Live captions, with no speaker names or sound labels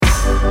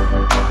What's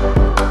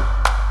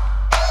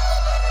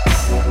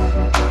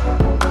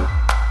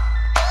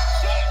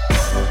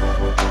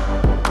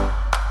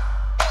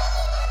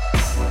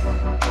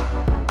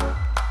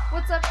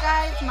up,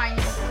 guys? My name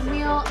is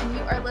Camille, and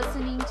you are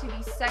listening to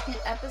the second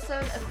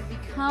episode of the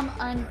Become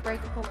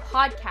Unbreakable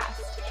podcast.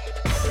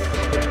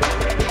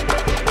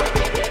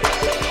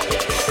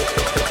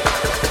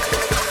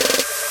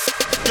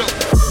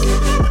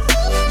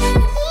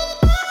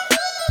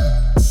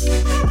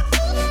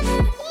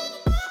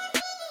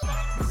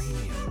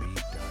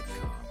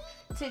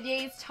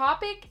 Today's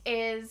topic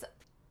is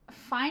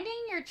finding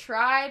your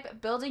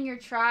tribe, building your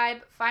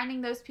tribe,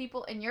 finding those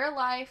people in your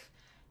life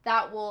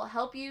that will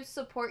help you,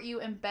 support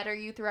you, and better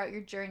you throughout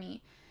your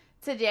journey.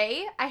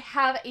 Today, I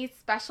have a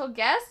special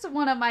guest,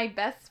 one of my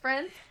best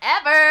friends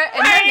ever.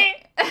 And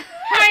Hi!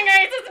 Hi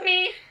guys, it's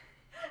me.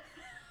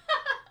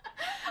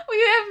 We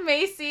have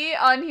Macy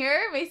on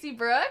here, Macy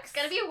Brooks. It's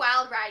gonna be a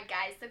wild ride,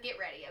 guys, so get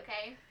ready,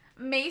 okay?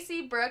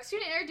 Macy Brooks, you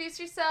want to introduce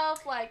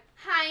yourself?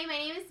 Hi, my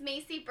name is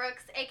Macy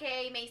Brooks,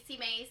 aka Macy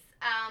Mace.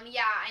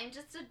 I'm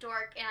just a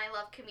dork and I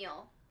love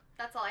Camille.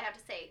 That's all I have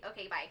to say.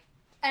 Okay, bye.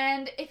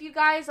 And if you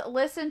guys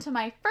listened to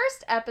my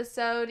first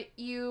episode,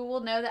 you will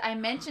know that I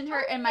mentioned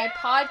her in my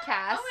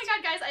podcast. Oh my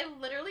god, guys, I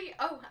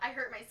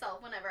hurt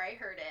myself whenever I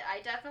heard it.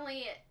 I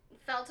definitely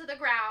fell to the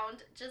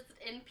ground just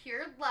in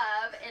pure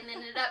love and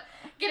ended up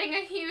getting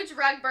a huge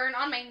rug burn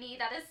on my knee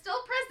that is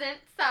still present.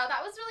 So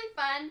that was really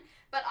fun,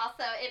 but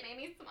also it made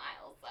me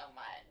smile so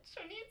much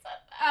when you said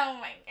that. Oh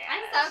my gosh.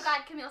 I'm so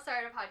glad Camille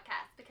started a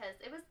podcast because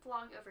it was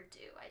long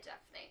overdue, I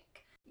definitely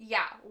think.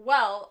 Yeah,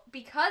 well,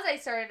 because I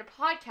started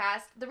a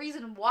podcast, the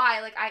reason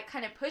why, I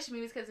kind of pushed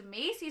me was because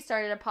Macy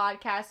started a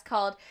podcast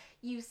called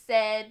You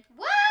Said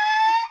What?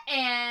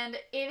 And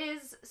it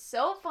is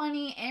so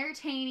funny,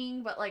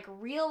 entertaining, but,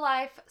 real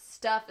life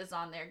stuff is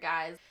on there,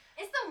 guys.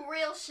 It's some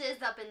real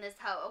shiz up in this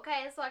hoe,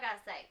 okay? That's all I gotta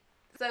say.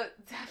 So,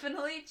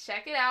 definitely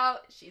check it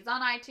out. She's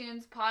on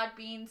iTunes,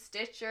 Podbean,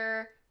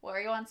 Stitcher. Well, are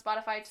you on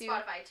Spotify too?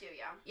 Spotify too,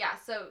 yeah. Yeah,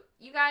 so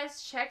you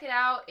guys check it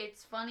out.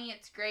 It's funny.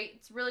 It's great.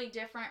 It's really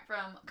different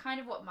from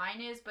kind of what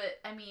mine is, but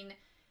I mean,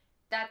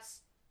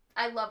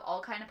 I love all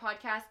kind of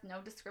podcasts.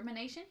 No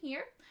discrimination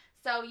here.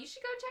 So you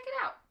should go check it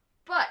out.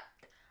 But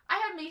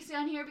I have Macy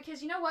on here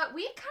because you know what?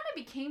 We kind of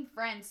became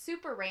friends,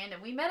 super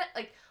random. We met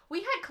we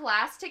had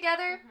class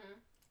together.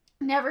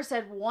 Mm-hmm. Never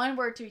said one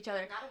word to each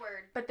other. Not a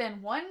word. But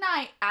then one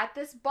night at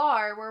this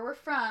bar where we're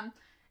from,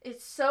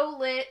 it's so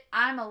lit.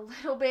 I'm a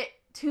little bit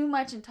too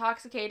much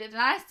intoxicated, and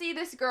I see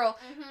this girl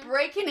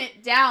breaking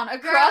it down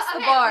across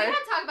the bar. We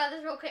gotta talk about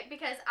this real quick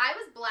because I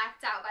was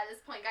blacked out by this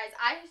point, guys.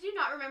 I do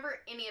not remember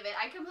any of it.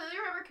 I completely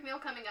remember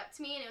Camille coming up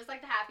to me, and it was the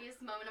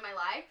happiest moment of my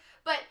life.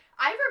 But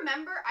I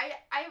remember, I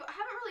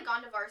haven't really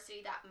gone to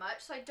varsity that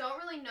much, so I don't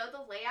really know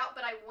the layout,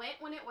 but I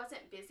went when it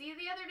wasn't busy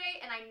the other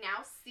day, and I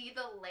now see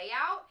the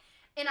layout.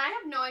 And I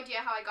have no idea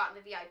how I got in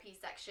the VIP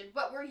section.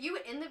 But were you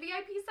in the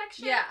VIP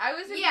section? Yeah, I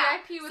was in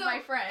VIP with my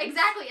friends.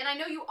 Exactly, and I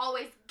know you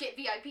always get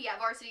VIP at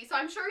varsity, so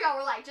I'm sure y'all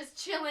were just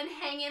chilling,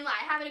 hanging,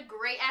 having a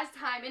great ass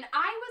time. And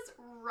I was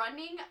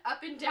running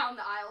up and down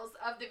the aisles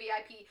of the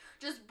VIP,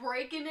 just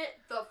breaking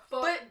it the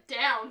fuck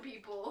down,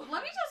 people.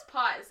 Let me just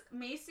pause.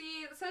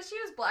 Macy says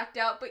she was blacked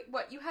out, but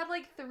what, you had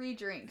 3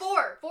 drinks?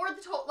 Four the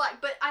total,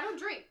 but I don't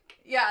drink.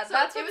 Yeah, so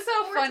that's what's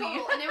so funny.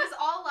 Total, and it was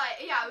all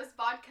it was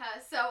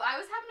vodka. So I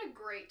was having a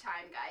great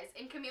time, guys.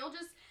 And Camille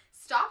just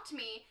stopped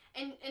me,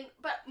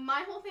 but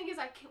my whole thing is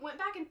I went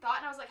back and thought,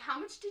 and I was like, how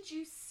much did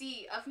you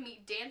see of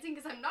me dancing?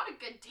 Because I'm not a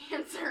good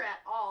dancer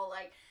at all.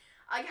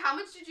 How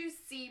much did you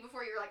see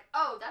before you were like,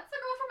 oh, that's the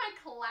girl from my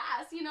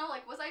class?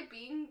 Was I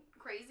being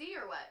crazy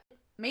or what?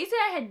 Macy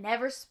and I had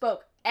never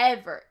spoke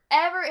ever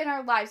in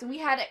our lives, and we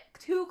had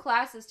 2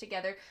 classes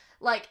together.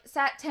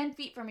 Sat 10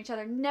 feet from each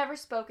other, never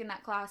spoke in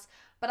that class.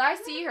 But I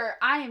see her,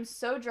 I am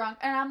so drunk,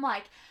 and I'm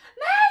like,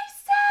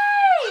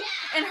 Macy!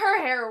 And her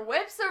hair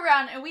whips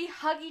around, and we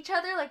hug each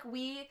other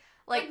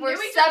we're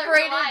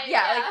separated.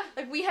 Yeah.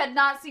 We had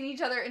not seen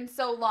each other in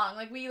so long.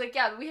 We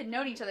had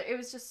known each other. It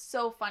was just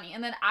so funny.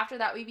 And then after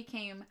that, we just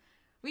became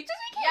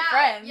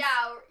friends.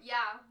 Yeah,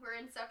 we're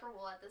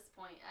inseparable at this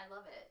point. I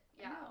love it.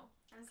 Yeah.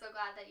 I'm so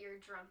glad that your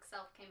drunk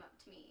self came up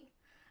to me.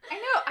 I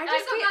know. I'm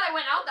so glad I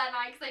went out that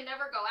night because I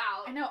never go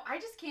out. I know. I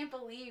just can't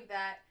believe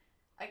that,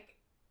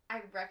 I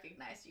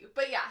recognized you.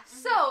 But yeah,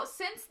 so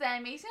since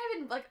then, Macy and I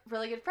have been,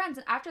 really good friends.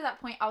 And after that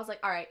point, I was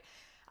like, all right,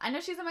 I know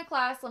she's in my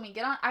class. Let me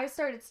get on. I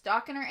started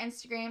stalking her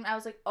Instagram, and I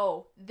was like,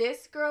 oh,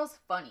 this girl's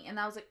funny. And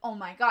I was like, oh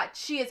my God,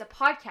 she is a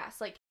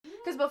podcast.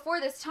 Because before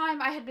this time,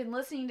 I had been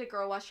listening to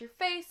Girl Wash Your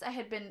Face. I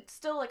had been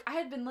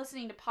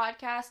listening to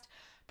podcasts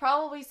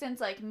probably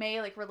since, May,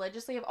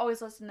 religiously. I've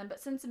always listened to them. But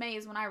since May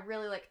is when I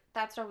really,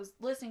 that's what I was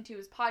listening to,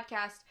 is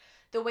podcast,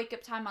 the Wake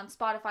Up Time on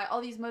Spotify,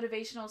 all these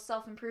motivational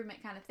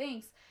self-improvement kind of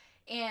things.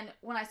 And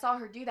when I saw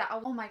her do that, I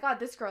was, oh my God,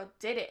 this girl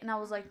did it. And I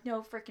was like,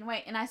 no freaking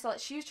way. And I saw that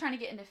she was trying to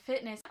get into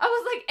fitness. I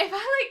was like, if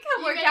I like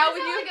come work out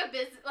with you.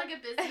 Like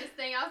a business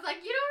thing. I was like,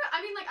 you know,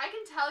 I mean, like, I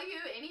can tell you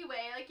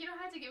anyway. Like, you don't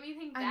have to give me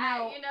anything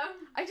back, you know?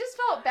 I just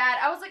felt bad.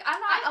 I was like, I'm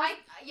not.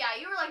 Yeah,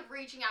 you were like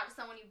reaching out to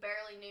someone you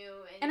barely knew.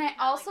 And I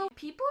also,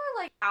 people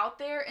are like out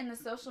there in the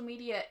social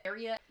media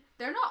area.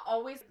 They're not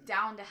always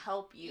down to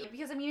help you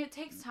because I mean it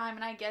takes time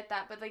and I get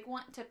that, but like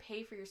want to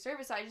pay for your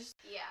service. I was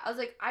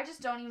like, I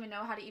just don't even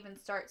know how to even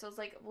start. So I was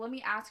like, well, let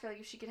me ask her like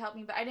if she could help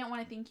me, but I didn't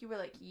want to think you were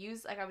like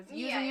I was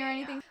using you or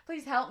anything. Yeah.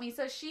 Please help me.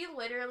 So she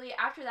literally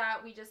after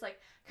that we just like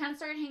kind of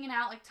started hanging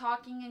out, like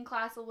talking in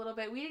class a little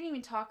bit. We didn't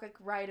even talk like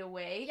right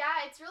away.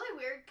 Yeah, it's really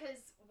weird because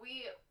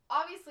we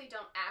obviously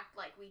don't act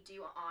like we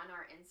do on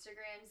our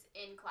Instagrams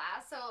in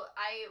class. So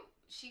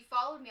she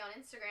followed me on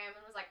Instagram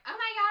and was like, oh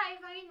my God,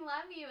 I fucking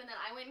love you. And then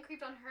I went and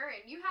creeped on her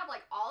and you have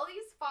like all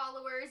these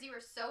followers. You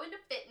were so into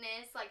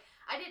fitness. Like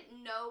I didn't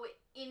know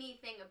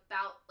anything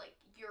about like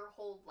your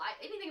whole life,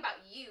 anything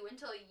about you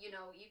until, you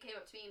know, you came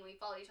up to me and we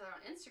followed each other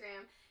on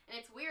Instagram. And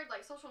it's weird,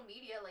 like social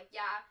media, like,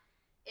 yeah,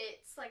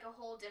 it's like a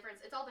whole difference.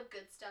 It's all the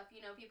good stuff.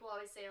 You know, people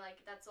always say like,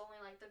 that's only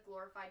like the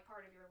glorified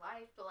part of your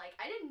life. But like,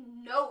 I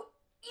didn't know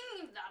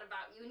any of that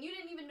about you, and you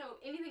didn't even know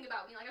anything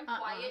about me. Like, I'm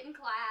quiet in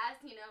class,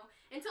 you know,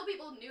 until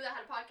people knew I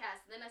had a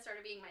podcast, and then I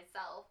started being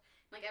myself.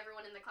 Like,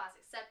 everyone in the class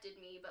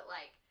accepted me, but,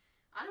 like,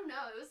 I don't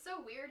know, it was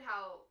so weird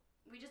how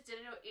we just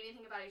didn't know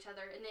anything about each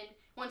other, and then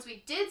once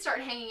we did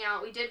start hanging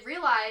out, we did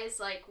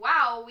realize, like,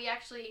 wow, we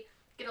actually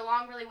get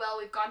along really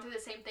well, we've gone through the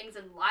same things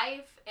in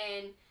life,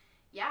 and,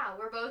 yeah,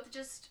 we're both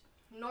just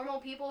normal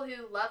people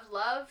who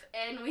love,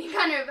 and we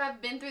kind of have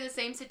been through the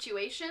same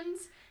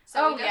situations,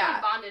 so we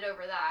definitely bonded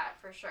over that,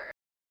 for sure.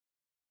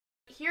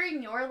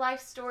 Hearing your life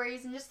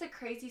stories and just the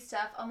crazy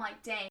stuff, I'm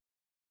like, dang.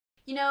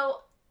 You know,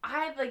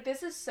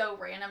 this is so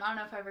random. I don't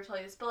know if I ever told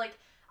you this, but, like,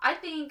 I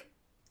think,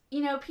 you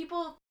know,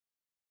 people,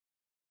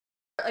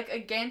 like,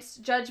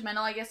 against judgmental,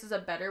 I guess is a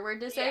better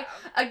word to say,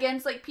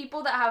 against, like,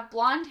 people that have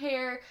blonde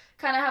hair,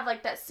 kind of have,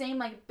 like, that same,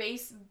 like,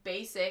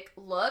 basic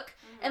look,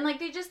 and, like,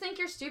 they just think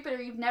you're stupid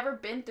or you've never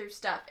been through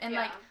stuff, and,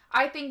 like,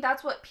 I think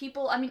that's what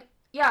people, I mean,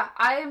 yeah,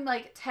 I am,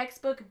 like,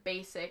 textbook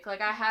basic.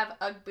 Like, I have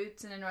Ugg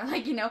boots and,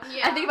 like, you know,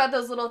 I think about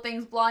those little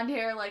things, blonde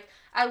hair, like,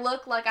 I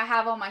look like I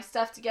have all my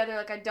stuff together,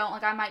 like, I don't,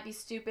 like, I might be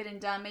stupid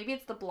and dumb. Maybe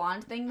it's the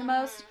blonde thing the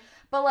most.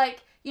 But,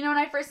 like, you know, when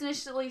I first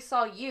initially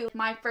saw you,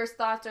 my first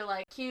thoughts are,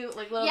 like, cute,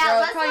 like, little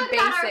girl, probably basic.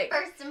 About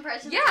our first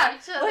impressions of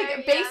each other.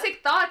 Like,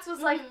 basic thoughts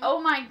was, like,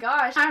 oh, my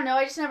gosh. I don't know,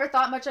 I just never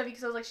thought much of you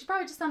because I was like, she's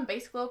probably just some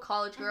basic little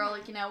college girl,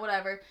 like, you know,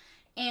 whatever.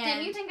 And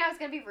didn't you think I was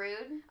gonna be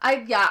rude? I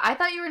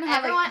thought you were gonna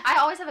have everyone. I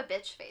always have a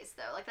bitch face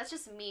though. Like that's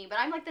just me. But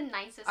I'm like the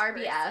nicest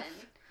RBF.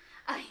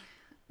 person.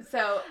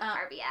 So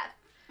RBF.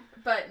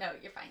 But no,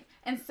 you're fine.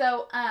 And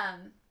so I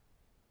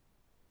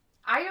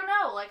don't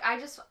know. Like I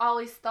just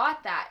always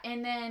thought that,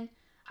 and then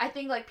I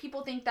think like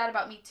people think that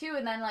about me too.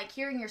 And then like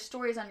hearing your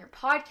stories on your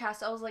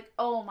podcast, I was like,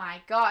 oh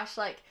my gosh,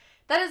 like.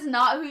 That is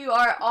not who you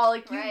are at all.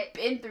 Like you've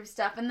been through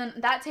stuff, and then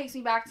that takes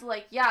me back to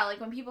like like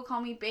when people call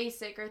me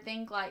basic or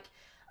think like.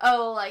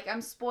 Oh, like,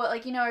 I'm spoiled,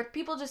 like, you know, or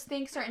people just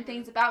think certain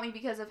things about me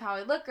because of how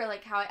I look or,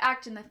 like, how I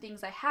act and the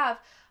things I have,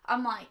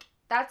 I'm like,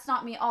 that's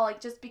not me at all, like,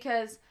 just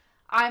because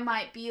I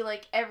might be,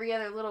 like, every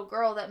other little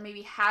girl that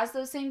maybe has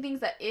those same things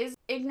that is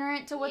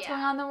ignorant to what's going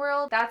on in the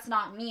world, that's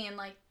not me, and,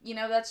 like, you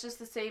know, that's just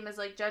the same as,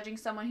 like, judging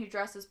someone who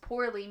dresses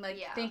poorly,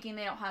 like, thinking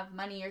they don't have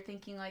money or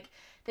thinking, like,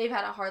 they've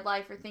had a hard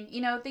life or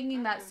thinking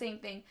that same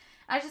thing.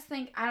 I just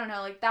think, I don't know,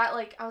 like, that,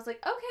 like, I was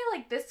like, okay,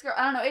 like, this girl,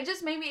 I don't know,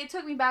 it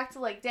took me back to,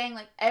 like, dang,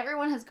 like,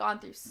 everyone has gone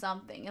through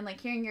something, and, like,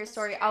 hearing your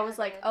story, I was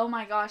like, oh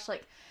my gosh,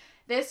 like,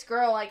 this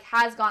girl, like,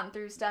 has gone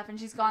through stuff, and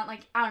she's gone,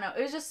 like, I don't know,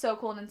 it was just so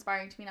cool and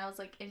inspiring to me, and I was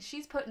like, and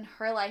she's putting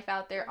her life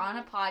out there on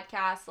a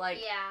podcast, like.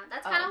 Yeah,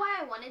 that's kind of why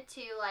I wanted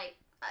to, like,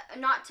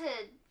 not to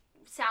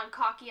sound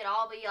cocky at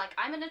all, but, like,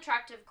 I'm an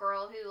attractive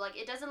girl who, like,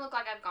 it doesn't look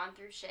like I've gone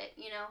through shit,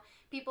 you know,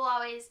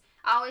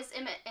 I always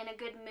am in a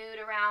good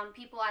mood around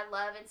people I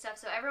love and stuff,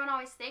 so everyone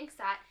always thinks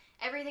that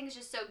everything's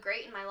just so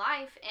great in my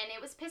life, and it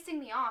was pissing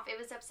me off. It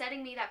was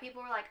upsetting me that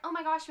people were like, oh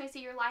my gosh, Macy,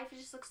 your life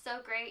just looks so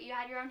great, you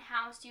had your own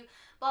house, you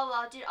blah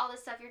blah, did all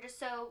this stuff, you're just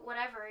so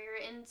whatever, you're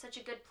in such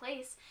a good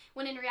place,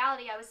 when in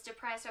reality I was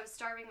depressed, I was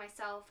starving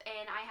myself,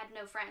 and I had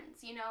no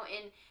friends, you know,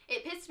 and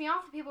it pissed me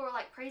off that people were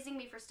like praising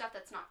me for stuff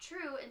that's not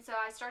true, and so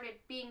I started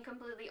being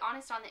completely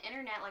honest on the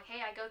internet, like, hey,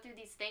 I go through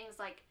these things,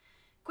 like,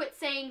 quit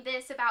saying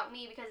this about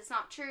me because it's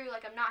not true,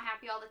 like, I'm not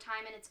happy all the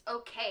time, and it's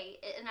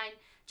okay, and I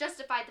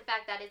justified the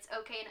fact that it's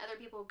okay and other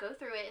people go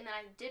through it, and then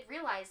I did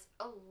realize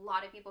a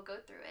lot of people go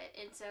through it,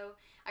 and so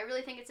I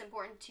really think it's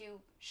important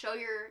to show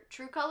your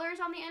true colors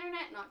on the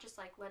internet, not just,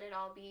 like, let it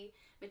all be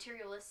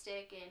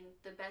materialistic and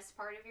the best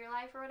part of your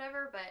life or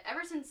whatever, but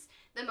ever since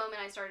the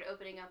moment I started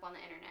opening up on the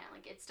internet,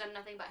 like, it's done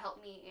nothing but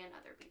help me and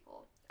other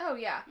people. Oh,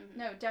 yeah.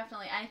 No,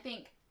 definitely. I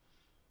think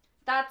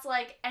that's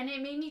like, and it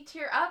made me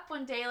tear up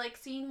one day, like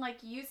seeing like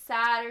you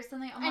sad or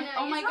something. I'm like,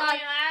 oh my god.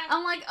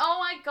 I'm like, oh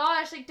my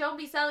gosh, like don't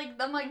be sad. Like,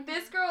 I'm like,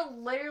 this girl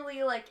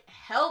literally like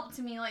helped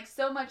me like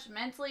so much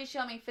mentally. She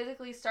helped me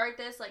physically start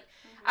this. Like,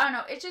 I don't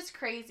know, it's just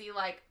crazy.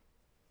 Like,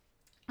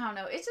 I don't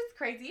know, it's just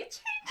crazy. It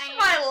changed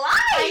my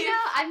life. I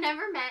know. I've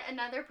never met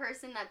another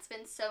person that's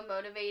been so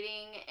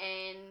motivating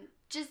and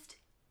just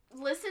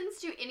listens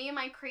to any of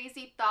my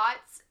crazy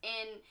thoughts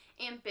and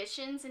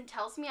ambitions and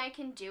tells me I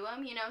can do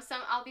them. You know,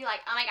 I'll be like,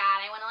 oh my god,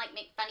 I want to like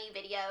make funny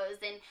videos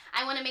and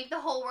I want to make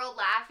the whole world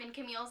laugh, and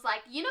Camille's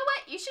like, you know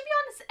what, you should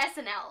be on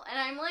SNL. And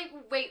I'm like,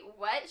 wait,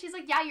 what? She's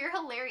like, yeah, you're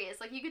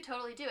hilarious, like you could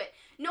totally do it.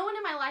 No one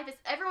in my life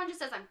everyone just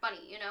says I'm funny,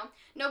 you know?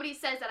 Nobody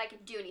says that I can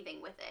do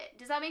anything with it.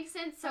 Does that make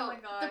sense? So oh my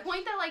gosh. The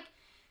point that like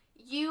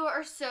you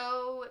are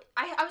so,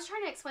 I was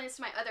trying to explain this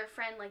to my other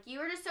friend, like,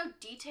 you are just so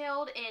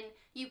detailed and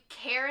you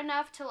care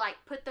enough to, like,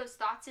 put those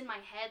thoughts in my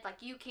head, like,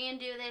 you can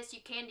do this, you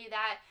can do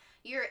that,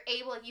 you're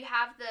able, you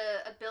have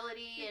the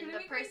ability and the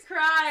person.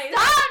 Cry.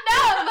 Stop,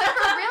 no, but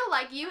for real,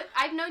 like,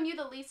 I've known you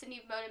the least and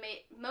you've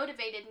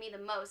motivated me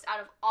the most out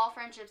of all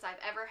friendships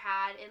I've ever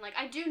had, and, like,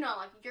 I do know,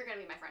 like, you're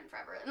gonna be my friend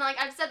forever, and, like,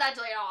 I've said that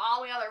to, like,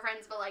 all my other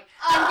friends, but, like,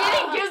 I'm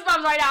getting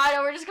goosebumps right now. I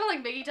know we're just gonna,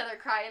 like, make each other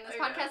cry in this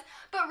podcast,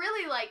 but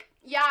really, like,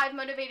 yeah, I've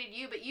motivated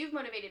you, but you've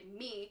motivated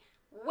me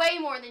way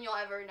more than you'll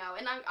ever know,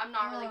 and I'm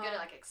not really good at,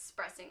 like,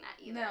 expressing that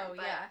either. No,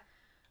 but, yeah.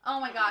 Oh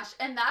my gosh,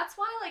 and that's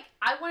why, like,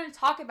 I want to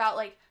talk about,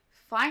 like,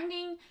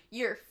 finding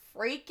your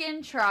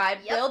freaking tribe,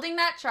 building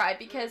that tribe,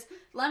 because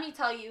let me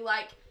tell you,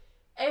 like,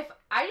 if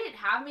I didn't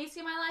have Macy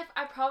in my life,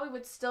 I probably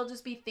would still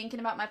just be thinking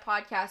about my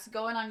podcast,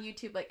 going on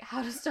YouTube, like,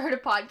 how to start a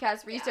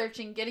podcast,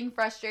 researching, getting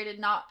frustrated,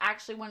 not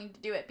actually wanting to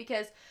do it,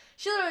 because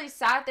she literally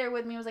sat there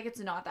with me and was like, it's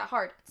not that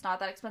hard. It's not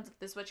that expensive.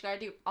 This is what you gotta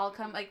do. I'll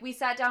come. Like, we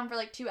sat down for,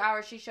 like, 2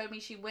 hours. She showed me.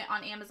 She went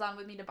on Amazon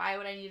with me to buy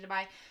what I needed to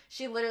buy.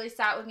 She literally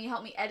sat with me,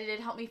 helped me edit it,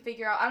 helped me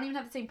figure out. I don't even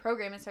have the same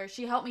program as her.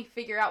 She helped me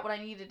figure out what I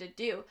needed to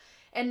do.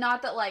 And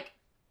not that, like,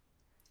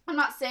 I'm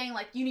not saying,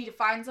 like, you need to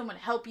find someone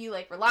to help you,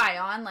 like, rely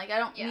on. Like, I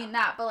don't mean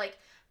that. But, like,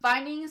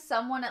 finding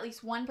someone, at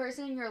least one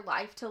person in your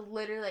life to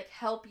literally, like,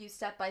 help you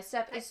step by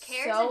step is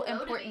so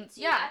important.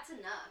 Yeah. That's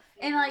enough.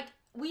 And, like,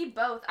 we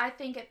both, I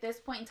think at this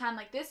point in time,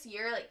 like this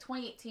year, like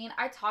 2018,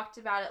 I talked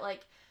about it,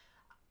 like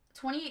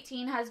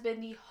 2018 has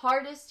been the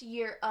hardest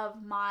year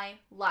of my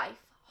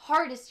life.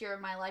 Hardest year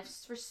of my life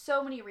for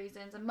so many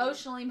reasons,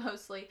 emotionally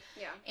mostly.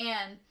 Yeah.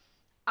 And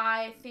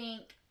I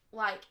think,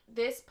 like,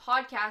 this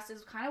podcast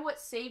is kind of what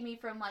saved me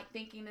from, like,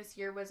 thinking this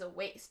year was a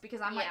waste.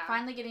 Because I'm, like,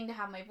 finally getting to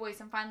have my voice.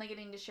 I'm finally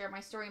getting to share my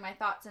story, my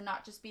thoughts, and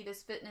not just be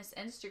this fitness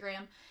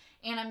Instagram.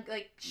 And I'm,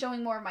 like,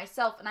 showing more of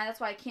myself. And that's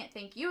why I can't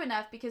thank you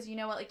enough. Because, you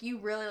know what, like, you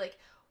really, like,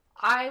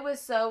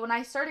 when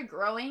I started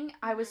growing,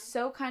 I was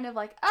so kind of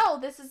like, oh,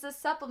 this is this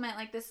supplement.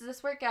 Like, this is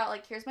this workout.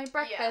 Like, here's my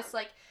breakfast.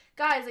 Like,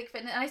 guys, like,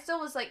 fitness. And I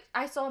still was, like,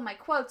 I still had my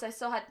quotes. I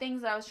still had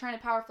things that I was trying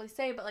to powerfully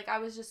say. But, like, I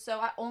was just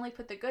I only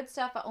put the good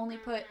stuff. I only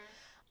put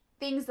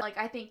things that, like,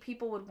 I think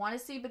people would want to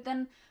see. But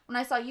then when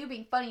I saw you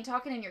being funny,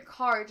 talking in your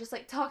car, just,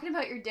 like, talking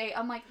about your day,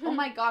 I'm like, oh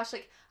my gosh,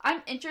 like,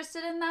 I'm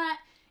interested in that.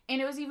 And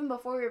it was even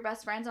before we were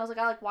best friends. I was like,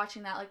 I like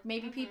watching that. Like,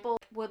 maybe people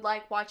would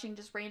like watching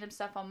just random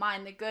stuff on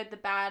mine. The good, the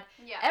bad,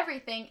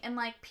 everything. And,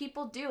 like,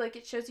 people do. Like,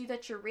 it shows you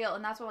that you're real.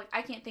 And that's what, like,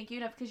 I can't thank you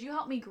enough because you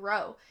helped me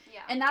grow. Yeah.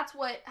 And that's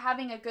what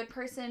having a good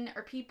person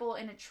or people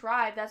in a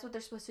tribe, that's what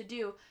they're supposed to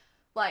do.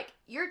 Like,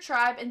 your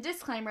tribe, and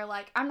disclaimer,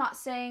 like, I'm not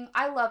saying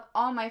I love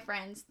all my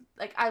friends.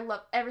 Like, I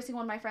love every single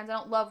one of my friends. I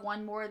don't love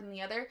one more than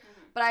the other.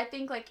 But I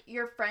think, like,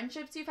 your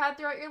friendships you've had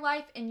throughout your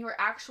life and your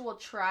actual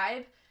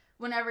tribe,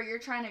 whenever you're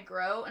trying to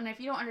grow, and if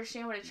you don't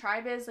understand what a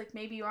tribe is, like,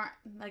 maybe you aren't,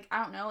 like,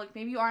 I don't know, like,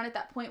 maybe you aren't at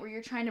that point where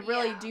you're trying to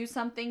really do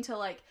something to,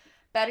 like,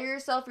 better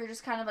yourself. You're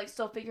just kind of, like,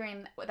 still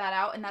figuring that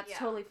out, and that's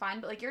totally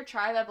fine. But, like, your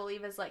tribe, I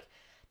believe, is, like,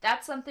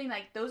 that's something,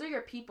 like, those are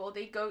your people.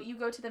 You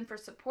go to them for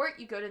support.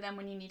 You go to them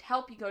when you need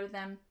help. You go to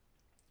them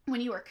when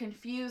you are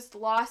confused,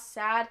 lost,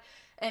 sad.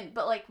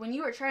 But, like, when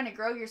you are trying to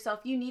grow yourself,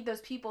 you need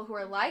those people who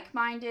are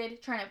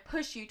like-minded, trying to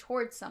push you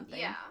towards something.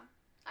 Yeah,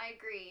 I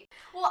agree.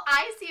 Well,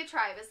 I see a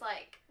tribe as,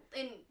 like,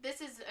 and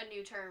this is a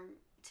new term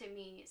to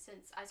me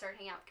since I started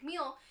hanging out with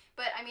Camille,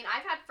 but, I mean,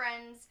 I've had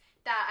friends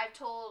that I've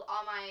told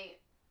all my,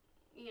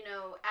 you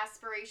know,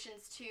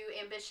 aspirations to,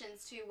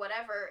 ambitions to,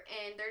 whatever,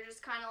 and they're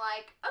just kind of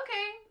like,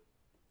 okay,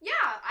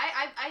 yeah,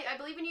 I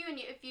believe in you, and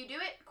if you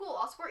do it, cool,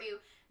 I'll support you,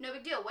 no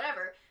big deal,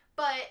 whatever,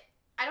 but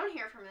I don't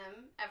hear from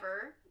them,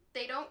 ever.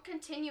 They don't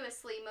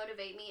continuously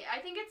motivate me. I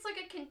think it's, like,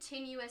 a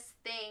continuous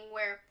thing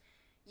where,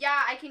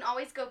 yeah, I can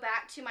always go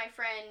back to my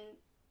friend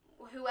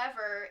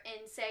whoever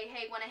and say,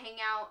 hey, want to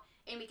hang out,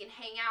 and we can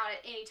hang out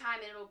at any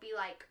time, and it'll be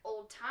like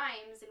old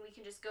times, and we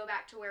can just go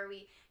back to where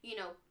we, you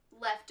know,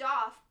 left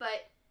off,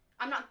 but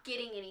I'm not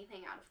getting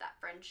anything out of that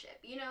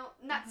friendship, you know?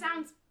 And that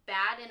sounds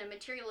bad in a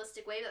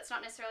materialistic way. That's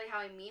not necessarily how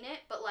I mean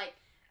it, but, like,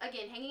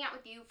 again, hanging out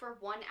with you for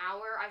 1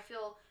 hour, I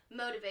feel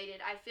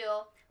motivated. I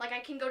feel like I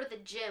can go to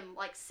the gym,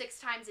 like, 6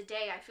 times a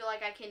day. I feel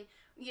like I can,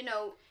 you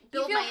know,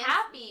 build you feel my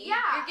happy. Yeah.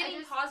 You're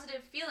getting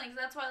positive feelings.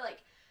 That's why,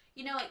 like,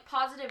 you know, like,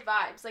 positive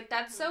vibes. Like,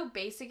 that's so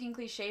basic and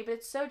cliche, but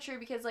it's so true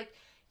because, like,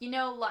 you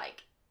know,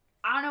 like,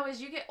 I don't know,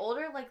 as you get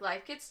older, like,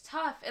 life gets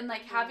tough, and,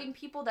 like, having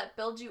people that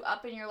build you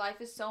up in your life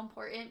is so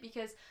important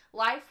because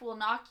life will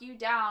knock you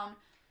down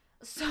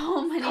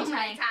so many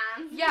times.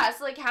 Yeah,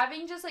 so, like,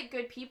 having just, like,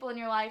 good people in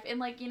your life, and,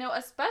 like, you know,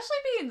 especially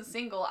being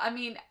single, I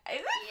mean,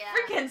 it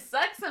freaking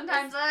sucks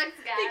sometimes. It sucks,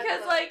 guys.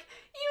 Because, like,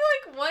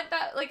 you, like, want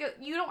that, like,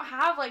 you don't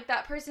have, like,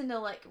 that person to,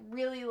 like,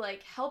 really,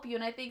 like, help you,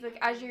 and I think, like,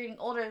 as you're getting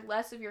older,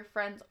 less of your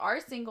friends are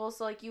single,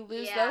 so, like, you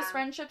lose those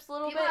friendships a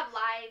little bit. People have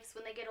lives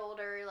when they get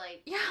older,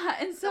 like, yeah,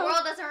 and so the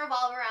world doesn't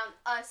revolve around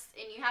us,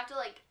 and you have to,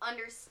 like,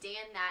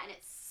 understand that, and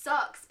it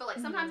sucks, but, like,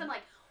 sometimes I'm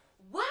like,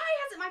 why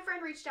hasn't my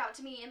friend reached out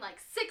to me in,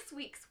 like, 6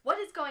 weeks? What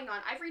is going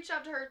on? I've reached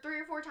out to her 3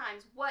 or 4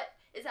 times. What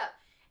is up?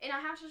 And I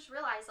have to just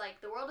realize,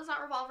 like, the world does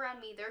not revolve around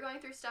me. They're going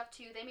through stuff,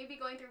 too. They may be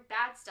going through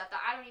bad stuff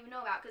that I don't even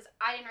know about because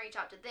I didn't reach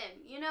out to them,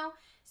 you know?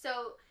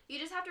 So you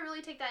just have to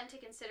really take that into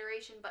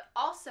consideration. But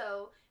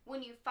also,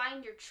 when you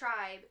find your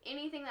tribe,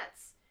 anything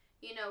that's,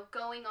 you know,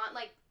 going on,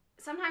 like,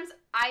 sometimes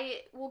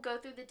I will go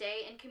through the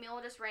day and Camille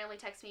will just randomly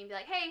text me and be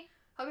like, hey,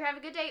 hope you're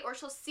having a good day, or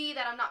she'll see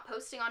that I'm not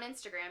posting on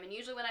Instagram, and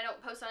usually when I don't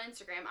post on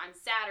Instagram, I'm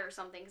sad or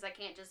something, because I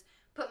can't just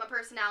put my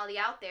personality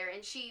out there,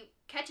 and she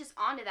catches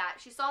on to that.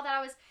 She saw that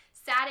I was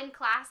sad in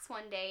class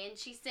one day, and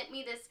she sent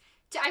me this,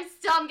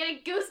 I'm getting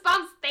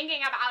goosebumps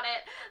thinking about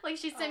it, like,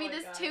 she sent me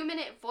this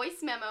 2-minute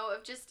voice memo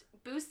of just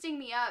boosting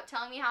me up,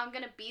 telling me how I'm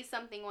gonna be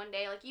something one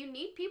day. Like, you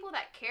need people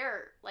that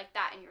care like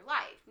that in your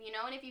life, you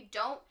know, and if you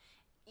don't,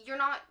 you're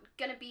not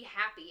gonna be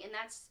happy, and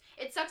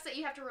it sucks that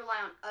you have to rely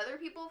on other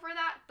people for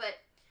that, but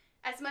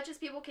as much as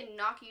people can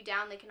knock you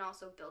down, they can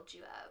also build you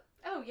up.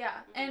 Oh,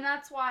 yeah. And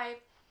that's why,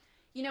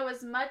 you know,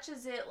 as much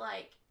as it,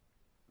 like,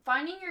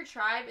 finding your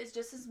tribe is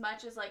just as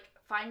much as, like,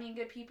 finding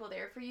good people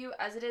there for you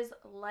as it is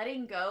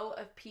letting go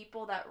of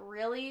people that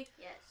really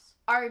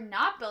are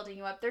not building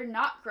you up. They're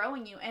not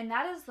growing you. And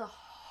that is the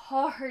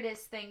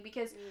hardest thing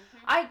because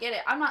I get it.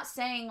 I'm not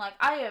saying, like,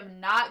 I am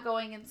not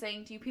going and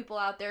saying to you people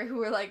out there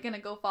who are, like, gonna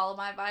go follow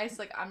my advice,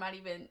 like, I'm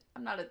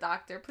not a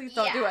doctor. Please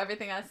don't do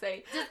everything I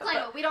say.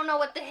 Disclaimer, we don't know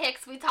what the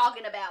hicks we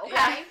talking about,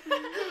 okay?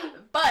 Yeah.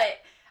 But,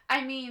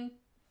 I mean,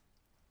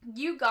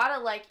 you gotta,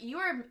 like, you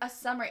are a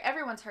summary.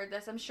 Everyone's heard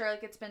this. I'm sure,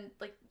 like, it's been,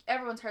 like,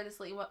 everyone's heard this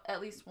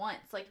at least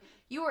once. Like,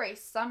 you are a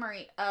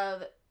summary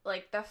of,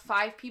 like, the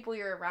 5 people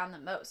you're around the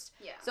most.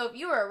 Yeah. So if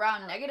you are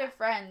around negative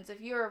friends, if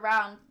you're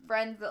around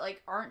friends that,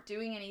 like, aren't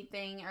doing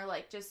anything or,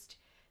 like, just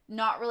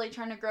not really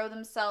trying to grow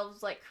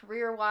themselves, like,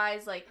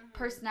 career-wise, like,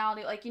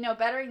 personality, like, you know,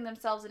 bettering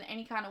themselves in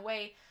any kind of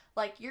way,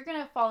 like, you're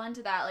gonna fall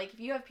into that. Like, if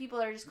you have people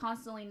that are just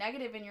constantly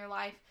negative in your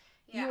life,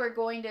 you are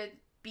going to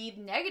be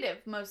negative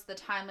most of the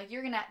time. Like,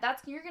 you're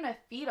gonna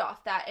feed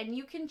off that, and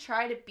you can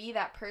try to be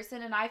that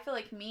person. And I feel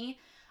like me,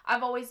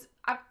 I've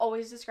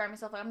always described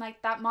myself like I'm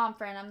like that mom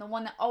friend. I'm the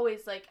one that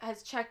always, like,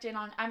 has checked in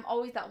on. I'm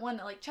always that one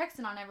that, like, checks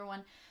in on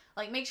everyone,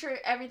 like, make sure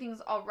everything's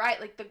all right,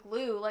 like the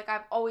glue. Like,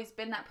 I've always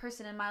been that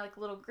person in my, like,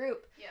 little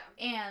group. Yeah.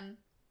 And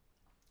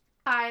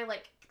I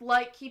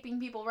like keeping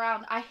people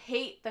around. I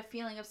hate the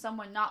feeling of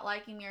someone not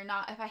liking me or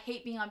not. If I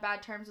hate being on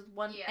bad terms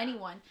with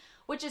anyone,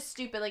 which is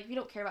stupid. Like, if you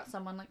don't care about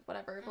someone, like,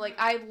 whatever. But, like,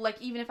 I,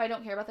 like, even if I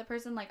don't care about the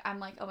person, like, I'm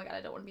like, oh my god,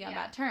 I don't want to be on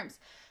bad terms.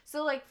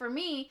 So, like, for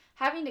me,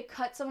 having to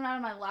cut someone out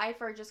of my life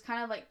or just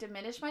kind of, like,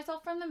 diminish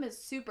myself from them is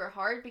super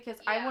hard because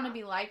I want to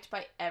be liked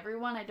by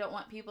everyone. I don't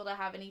want people to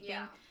have anything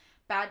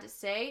bad to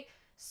say.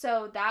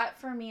 So that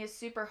for me is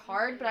super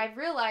hard. But I've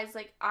realized,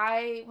 like,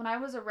 when I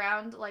was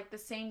around, like, the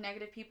same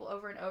negative people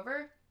over and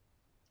over,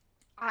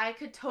 I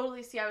could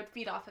totally see I would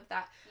feed off of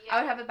that. Yeah.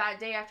 I would have a bad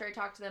day after I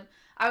talked to them.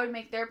 I would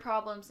make their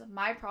problems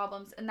my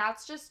problems. And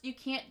that's just, you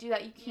can't do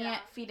that. You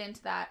can't feed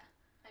into that.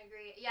 I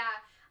agree. Yeah.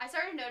 I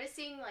started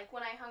noticing, like,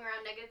 when I hung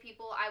around negative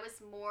people, I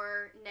was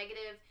more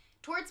negative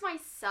towards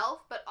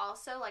myself, but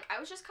also, like, I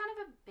was just kind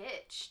of a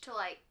bitch to,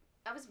 like,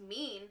 I was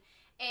mean.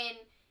 And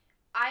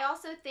I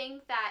also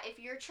think that if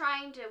you're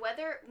trying to,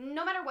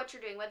 no matter what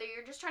you're doing, whether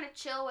you're just trying to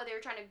chill, whether you're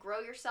trying to grow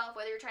yourself,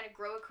 whether you're trying to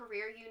grow a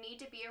career, you need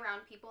to be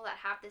around people that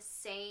have the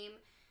same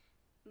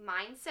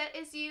mindset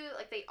as you.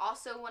 Like, they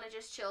also want to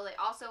just chill, they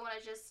also want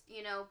to just,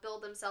 you know,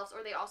 build themselves,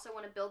 or they also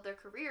want to build their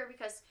career,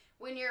 because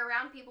when you're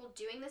around people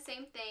doing the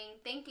same thing,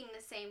 thinking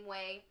the same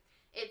way,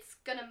 it's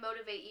gonna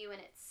motivate you in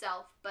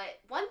itself. But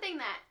one thing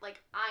that, like,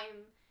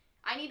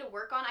 I need to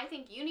work on, I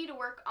think you need to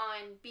work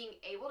on being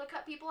able to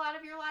cut people out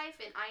of your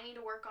life, and I need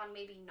to work on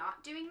maybe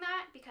not doing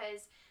that,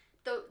 because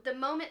the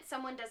moment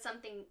someone does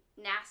something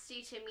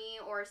nasty to me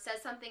or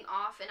says something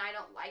off and I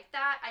don't like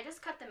that, I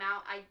just cut them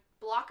out. I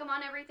block them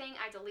on everything.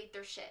 I delete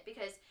their shit,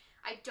 because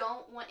I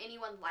don't want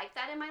anyone like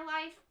that in my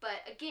life.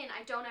 But again,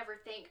 I don't ever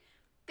think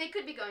they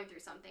could be going through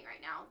something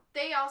right now.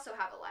 They also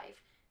have a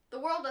life. The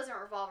world doesn't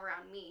revolve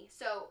around me,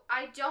 so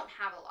I don't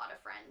have a lot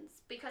of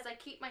friends because I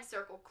keep my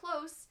circle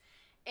close.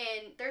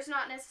 And there's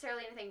not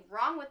necessarily anything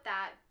wrong with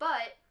that,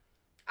 but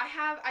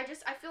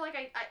I feel like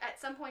I at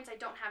some points I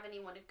don't have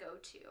anyone to go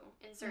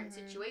to in certain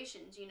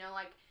situations, you know,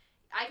 like,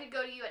 I could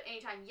go to you at any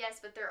time, yes,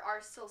 but there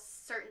are still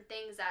certain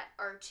things that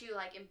are too,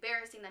 like,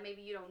 embarrassing that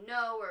maybe you don't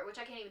know, or which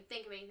I can't even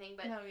think of anything,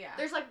 but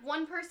there's, like,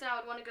 one person I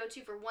would want to go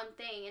to for one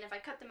thing, and if I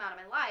cut them out of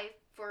my life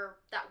for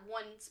that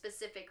one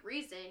specific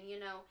reason, you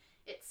know,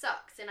 it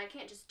sucks, and I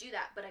can't just do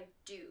that, but I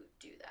do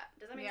that.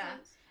 Does that make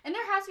sense? And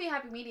there has to be a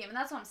happy medium, and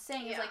that's what I'm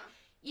saying, is, like,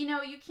 you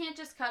know, you can't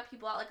just cut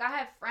people out. Like, I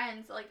have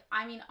friends, like,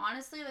 I mean,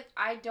 honestly, like,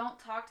 I don't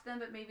talk to them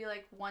but maybe,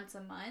 like, once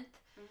a month.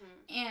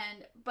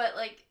 But,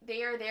 like,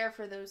 they are there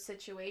for those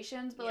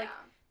situations. But, like,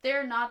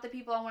 they're not the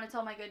people I want to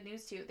tell my good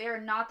news to. They're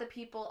not the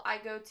people I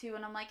go to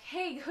and I'm like,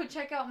 hey, go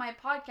check out my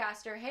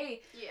podcast. Or,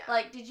 hey,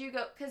 like, did you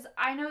go? Because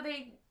I know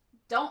they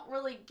don't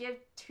really give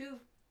two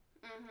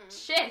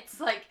shits.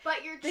 Like,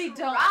 but your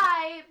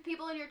tribe,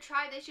 people in your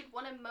tribe, they should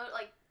want to,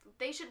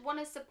 they should want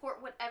to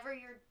support whatever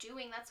you're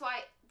doing. That's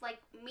why, like,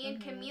 me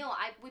and Camille,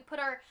 we put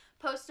our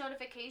post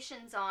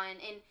notifications on,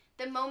 and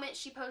the moment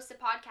she posts a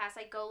podcast,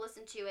 I go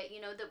listen to it. You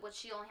know,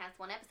 she only has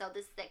one episode.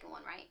 This is the second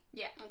one, right?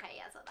 Yeah. Okay,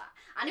 yeah, so that.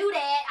 I knew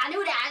that.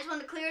 I just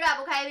wanted to clear it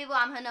up, okay, people?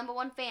 I'm her number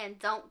one fan.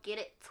 Don't get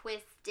it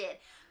twisted.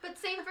 But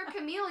same for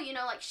Camille, you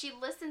know, like, she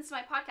listens to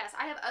my podcast.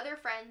 I have other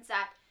friends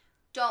that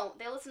don't.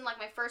 They listen to, like,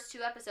 my first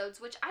 2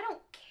 episodes, which I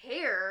don't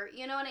care,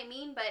 you know what I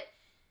mean? But,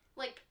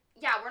 like,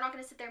 yeah, we're not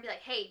going to sit there and be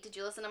like, hey, did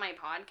you listen to my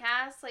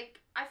podcast? Like,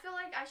 I feel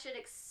like I should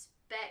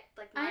expect,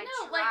 like, my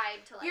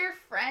tribe to, like... your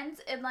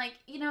friends, and, like,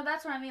 you know,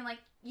 that's what I mean, like,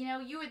 you know,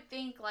 you would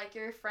think, like,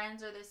 your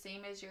friends are the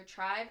same as your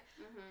tribe,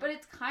 but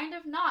it's kind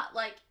of not,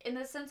 like, in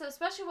the sense of,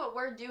 especially what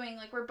we're doing,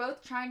 like, we're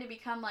both trying to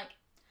become, like,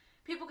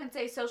 people can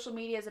say social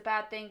media is a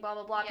bad thing, blah,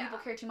 blah, blah, people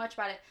care too much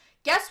about it.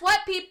 Guess what,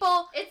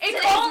 people? It's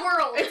today's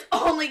world. It's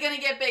only gonna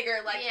get bigger.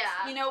 Like,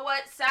 you know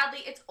what? Sadly,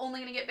 it's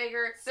only gonna get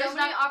bigger. So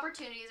many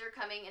opportunities are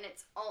coming, and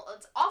it's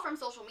all from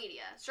social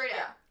media, straight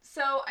up.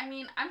 So, I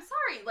mean, I'm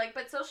sorry, like,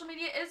 but social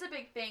media is a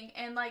big thing,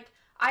 and, like,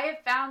 I have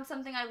found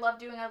something I love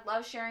doing. I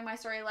love sharing my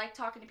story. I like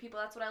talking to people.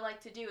 That's what I like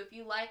to do. If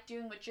you like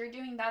doing what you're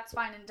doing, that's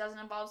fine, and it doesn't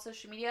involve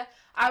social media.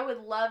 I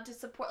would love to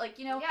support, like,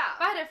 you know, if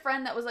I had a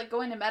friend that was, like,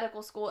 going to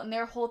medical school, and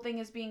their whole thing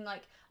is being,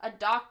 like, a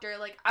doctor,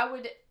 like, I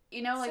would...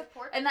 You know, like,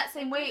 support in that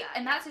same way,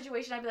 in that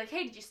situation, I'd be like,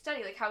 hey, did you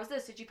study? Like, how was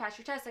this? Did you pass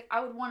your test? Like, I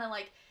would want to,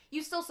 like,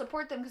 you still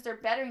support them because they're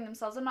bettering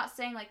themselves. I'm not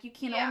saying, like, you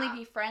can only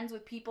be friends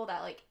with people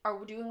that, like, are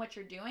doing what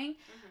you're doing.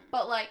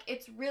 But, like,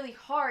 it's really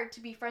hard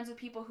to be friends with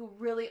people who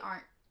really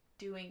aren't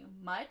doing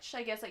much,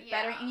 I guess, like,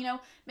 bettering, you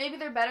know, maybe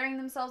they're bettering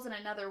themselves in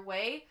another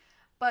way,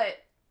 but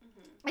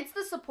it's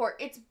the support.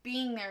 It's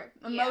being there,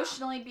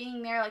 emotionally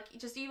being there, like,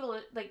 just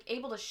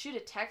able to shoot a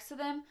text to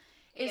them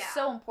is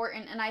so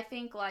important. And I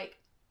think, like,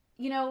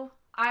 you know,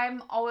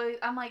 I'm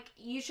like,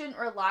 you shouldn't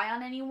rely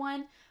on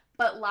anyone,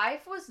 but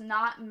life was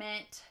not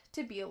meant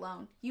to be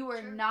alone. You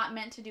were not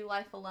meant to do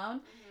life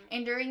alone.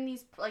 And during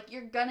these, like,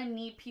 you're gonna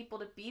need people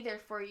to be there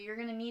for you. You're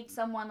gonna need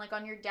someone, like,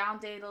 on your down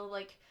day to,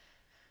 like,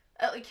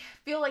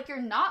 feel like you're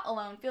not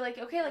alone. Feel like,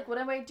 okay, like,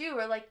 what do I do?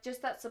 Or, like,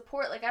 just that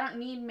support. Like, I don't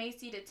need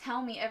Macy to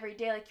tell me every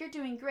day, like, you're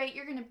doing great,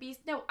 you're gonna be...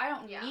 No, I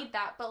don't need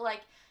that. But,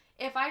 like,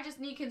 if I just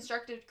need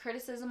constructive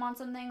criticism on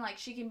something, like,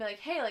 she can be like,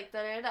 hey, like,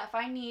 da-da-da. If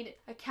I need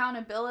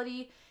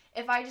accountability...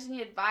 If I just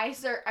need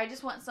advice or I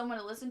just want someone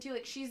to listen to,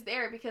 like, she's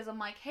there because I'm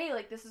like, hey,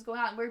 like, this is going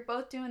on. We're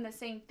both doing the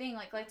same thing.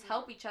 Like, let's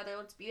help each other.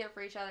 Let's be there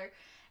for each other.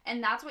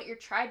 And that's what your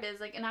tribe is.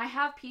 Like, and I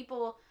have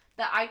people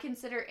that I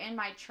consider in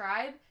my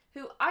tribe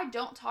who I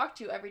don't talk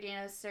to every day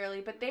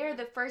necessarily, but they are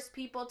the first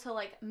people to,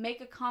 like,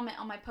 make a comment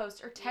on my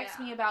post or text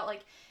me about,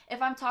 like,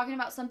 if I'm talking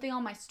about something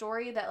on my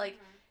story that, like,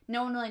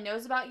 no one really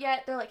knows about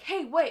yet, they're like,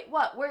 hey, wait,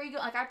 what? Where are you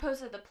going? Like, I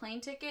posted the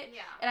plane ticket,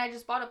 and I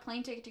just bought a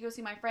plane ticket to go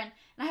see my friend,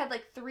 and I had,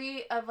 like,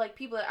 3 of, like,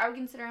 people that I would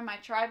consider in my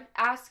tribe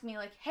ask me,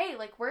 like, hey,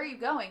 like, where are you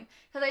going?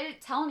 Because I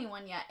didn't tell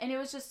anyone yet, and it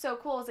was just so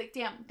cool. I was like,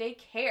 damn, they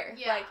care.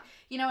 Like,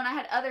 you know, and I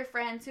had other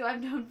friends who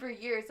I've known for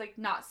years, like,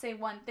 not say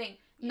one thing.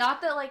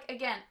 Not that, like,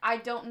 again, I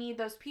don't need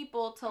those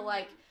people to,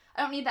 like,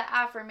 I don't need that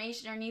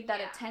affirmation or need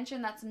that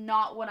attention. That's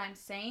not what I'm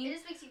saying. It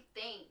just makes you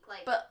think,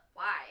 like, but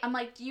why? I'm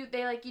like,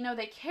 they, like, you know,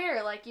 they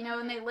care, like, you know,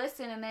 and they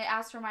listen and they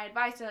ask for my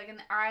advice, or, like, and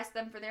I ask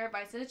them for their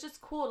advice, and it's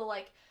just cool to,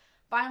 like,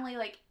 finally,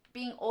 like,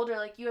 being older,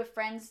 like, you have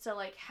friends to,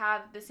 like,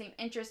 have the same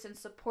interest and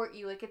support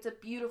you. Like, it's a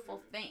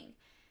beautiful thing.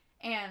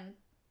 And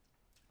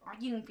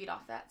you can feed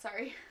off that,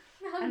 sorry.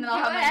 And then I'll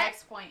have my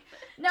next point.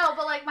 No,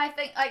 but, like, my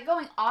thing, like,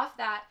 going off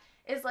that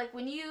is, like,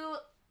 when you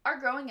are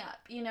growing up,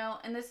 you know,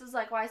 and this is,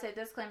 like, why I say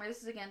disclaimer,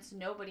 this is against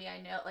nobody I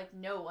know, like,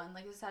 no one,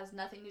 like, this has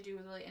nothing to do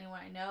with really anyone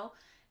I know,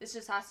 this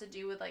just has to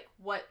do with, like,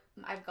 what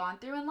I've gone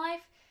through in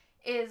life,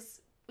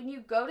 is when you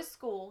go to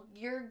school,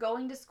 you're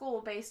going to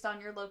school based on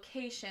your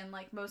location,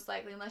 like, most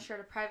likely, unless you're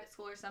at a private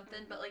school or something,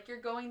 but, like,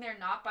 you're going there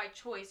not by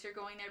choice, you're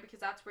going there because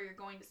that's where you're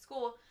going to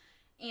school,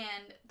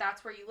 and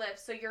that's where you live,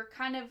 so you're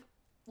kind of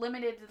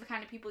limited to the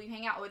kind of people you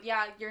hang out with.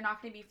 Yeah, you're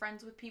not going to be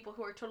friends with people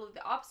who are totally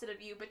the opposite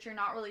of you, but you're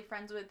not really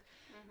friends with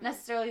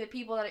necessarily the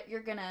people that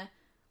you're gonna,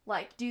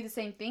 like, do the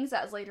same things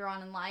as later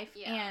on in life.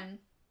 And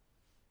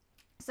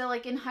so,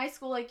 like, in high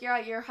school, like, you're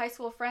your high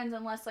school friends,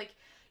 unless, like,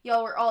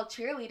 y'all were all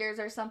cheerleaders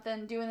or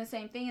something doing the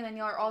same thing, and then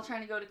y'all are all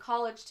trying to go to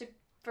college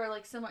for,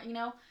 like, similar, you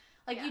know,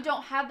 Like, Yeah. you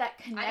don't have that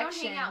connection. I don't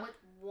hang out with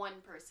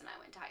one person I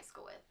went to high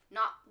school with.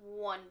 Not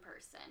one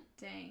person.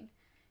 Dang.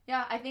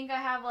 Yeah, I think I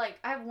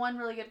have one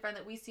really good friend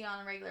that we see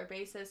on a regular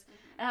basis,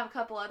 and I have a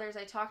couple others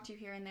I talk to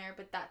here and there,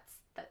 but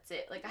that's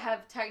it. Like, I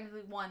have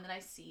technically one that I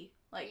see,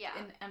 like,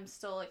 and I'm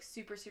still, like,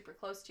 super, super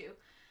close to.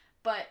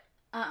 But,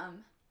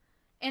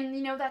 and,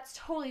 you know, that's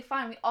totally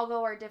fine. We all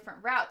go our different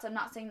routes. I'm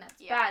not saying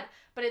that's bad,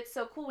 but it's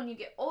so cool when you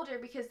get older,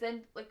 because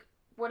then, like,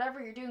 whatever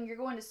you're doing, you're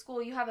going to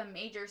school, you have a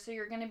major, so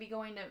you're going to be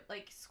going to,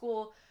 like,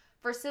 school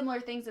for similar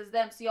things as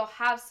them, so y'all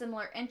have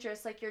similar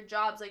interests. Like, your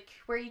jobs, like,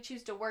 where you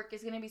choose to work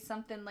is going to be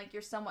something, like,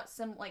 you're somewhat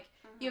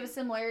you have a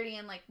similarity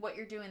in, like, what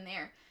you're doing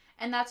there.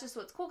 And that's just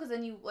what's cool, because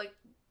then you, like,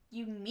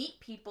 you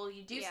meet people,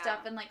 you do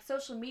stuff, and, like,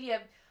 social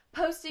media,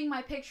 posting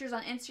my pictures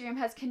on Instagram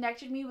has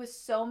connected me with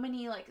so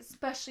many, like,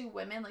 especially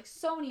women, like,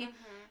 so many,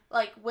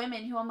 like,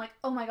 women who I'm like,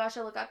 oh my gosh,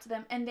 I look up to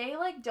them, and they,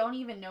 like, don't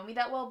even know me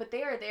that well, but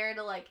they are there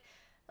to, like,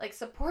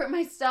 support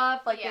my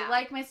stuff, like, they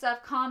like my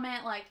stuff,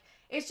 comment, like,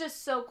 it's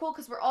just so cool,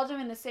 because we're all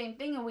doing the same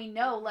thing, and we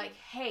know, like,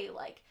 hey,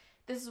 like,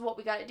 this is what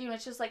we gotta do. And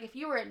it's just, like, if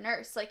you were a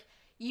nurse, like,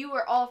 you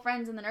were all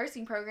friends in the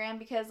nursing program,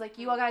 because, like,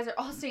 you all guys are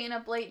all staying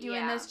up late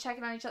doing this,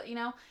 checking on each other, you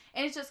know,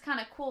 and it's just kind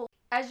of cool.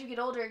 As you get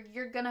older,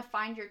 you're gonna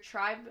find your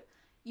tribe,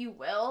 you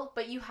will,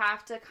 but you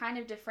have to kind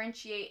of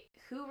differentiate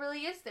who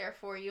really is there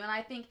for you. And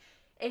I think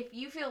if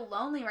you feel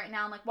lonely right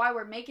now, and, like, why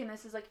we're making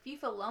this is, like, if you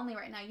feel lonely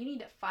right now, you need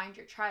to find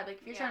your tribe.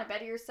 Like, if you're trying to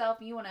better yourself,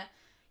 and you want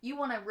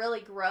to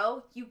really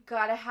grow, you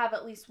gotta have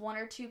at least one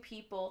or two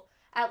people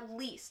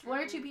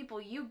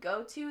you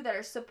go to that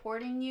are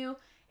supporting you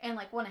and,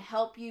 like, want to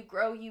help you,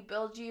 grow you,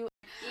 build you.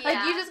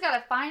 Like, you just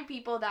gotta find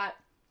people that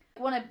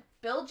want to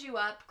build you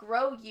up,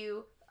 grow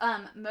you,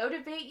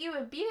 motivate you,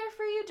 and be there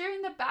for you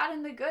during the bad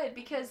and the good,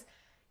 because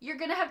you're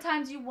gonna have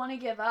times you want to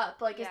give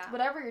up. Like, it's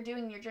whatever you're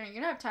doing in your journey,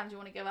 you're gonna have times you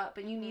want to give up,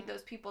 and you need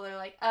those people that are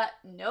like,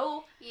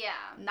 no,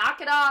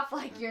 knock it off,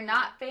 like, you're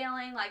not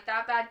failing, like,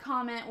 that bad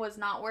comment was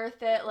not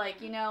worth it,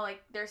 like, you know,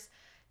 like, there's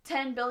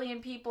 10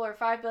 billion people or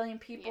 5 billion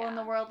people in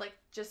the world, like,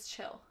 just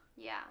chill.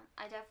 Yeah,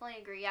 I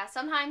definitely agree. Yeah,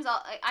 sometimes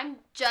I'm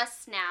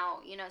just now,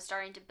 you know,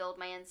 starting to build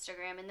my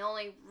Instagram, and the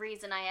only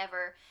reason I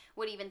ever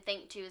would even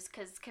think to is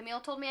because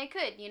Camille told me I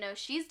could. You know,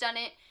 she's done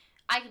it,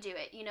 I could do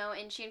it, you know,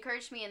 and she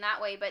encouraged me in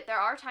that way. But there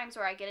are times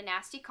where I get a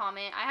nasty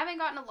comment. I haven't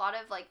gotten a lot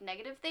of, like,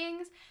 negative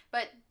things,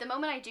 but the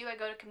moment I do, I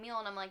go to Camille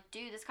and I'm like,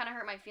 dude, this kind of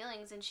hurt my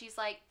feelings, and she's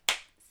like,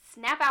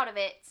 snap out of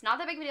it. It's not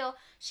that big of a deal.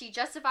 She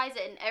justifies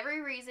it in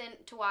every reason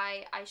to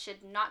why I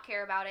should not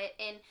care about it.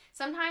 And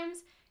sometimes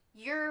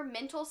your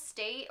mental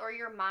state or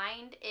your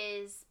mind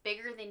is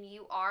bigger than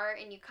you are,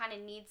 and you kind of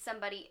need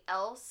somebody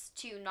else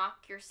to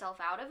knock yourself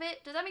out of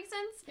it. Does that make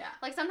sense? Yeah.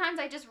 Like, sometimes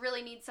I just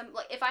really need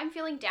like, if I'm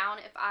feeling down,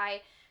 if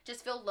I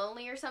just feel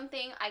lonely or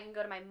something, I can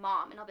go to my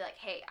mom and I'll be like,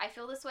 hey, I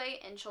feel this way,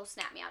 and she'll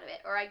snap me out of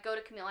it. Or I go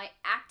to Camille. I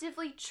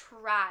actively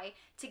try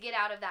to get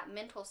out of that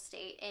mental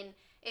state. And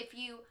if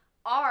you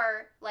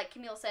are, like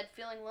Camille said,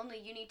 feeling lonely,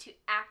 you need to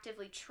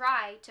actively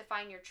try to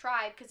find your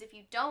tribe, because if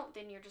you don't,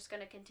 then you're just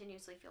going to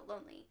continuously feel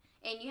lonely.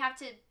 And you have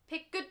to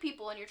pick good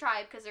people in your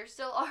tribe, because there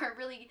still are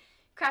really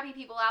crappy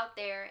people out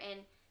there,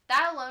 and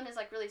that alone is,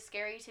 like, really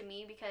scary to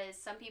me, because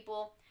some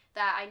people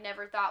that I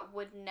never thought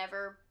would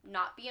never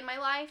not be in my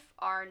life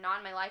are not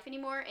in my life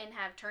anymore and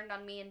have turned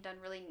on me and done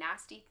really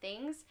nasty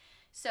things.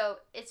 So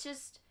it's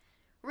just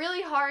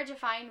really hard to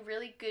find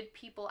really good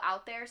people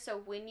out there,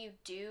 so when you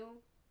do,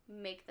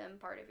 make them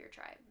part of your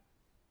tribe.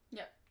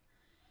 Yep.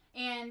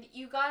 And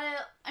you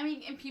gotta, I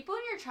mean, and people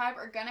in your tribe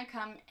are gonna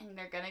come and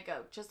they're gonna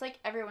go, just like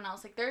everyone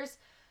else. Like, there's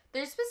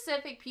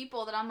specific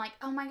people that I'm like,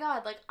 oh my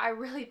god, like, I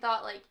really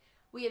thought, like,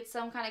 we had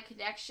some kind of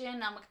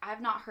connection. I'm like,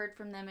 I've not heard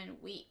from them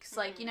in weeks.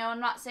 Like, you know,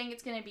 I'm not saying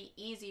it's gonna be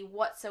easy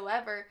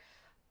whatsoever,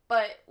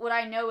 but what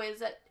I know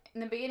is that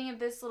in the beginning of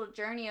this little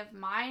journey of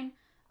mine,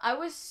 I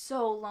was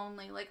so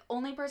lonely. Like,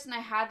 only person I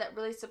had that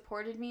really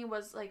supported me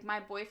was, like, my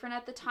boyfriend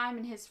at the time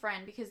and his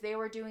friend, because they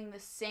were doing the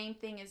same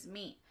thing as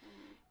me.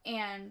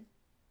 And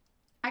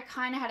I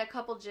kind of had a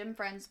couple gym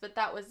friends, but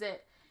that was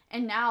it.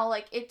 And now,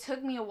 like, it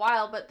took me a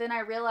while, but then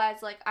I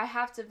realized, like, I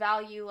have to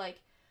value,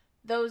 like,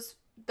 those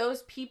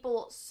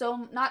people,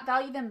 so not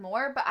value them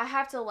more, but I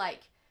have to,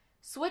 like,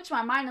 switch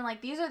my mind and,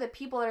 like, these are the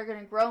people that are going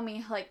to grow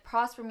me, like,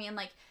 prosper me. And,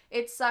 like,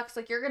 it sucks.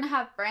 Like, you're going to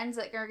have friends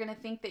that are going to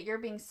think that you're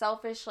being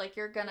selfish, like,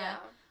 you're going to,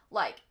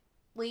 like,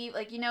 leave,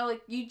 like, you know,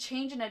 like, you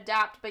change and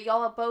adapt, but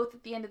y'all are both,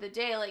 at the end of the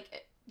day,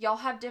 like, y'all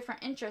have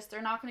different interests.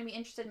 They're not going to be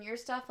interested in your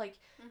stuff. Like,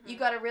 you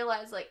got to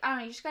realize, like, I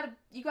don't know,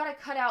 you got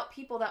to cut out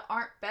people that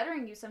aren't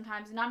bettering you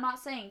sometimes. And I'm not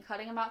saying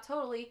cutting them out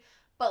totally,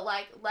 but,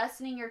 like,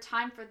 lessening your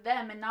time for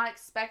them and not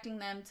expecting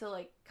them to,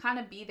 like, kind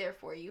of be there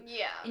for you.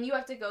 Yeah. And you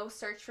have to go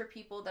search for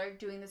people that are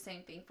doing the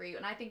same thing for you.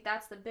 And I think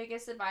that's the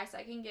biggest advice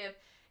I can give,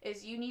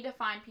 is you need to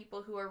find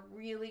people who are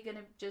really going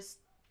to just,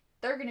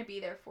 they're going to be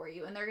there for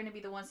you, and they're going to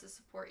be the ones to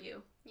support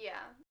you. Yeah.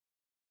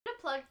 I'm going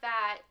to plug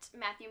that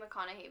Matthew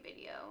McConaughey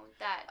video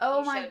that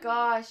oh my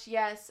gosh,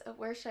 yes.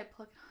 Where should I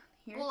plug it on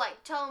here? Well,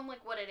 like, tell them,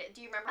 like, what it is.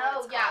 Do you remember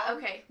what it's called?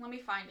 Okay. Let me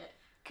find it.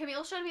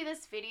 Camille showed me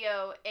this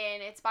video,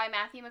 and it's by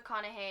Matthew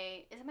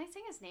McConaughey. Am I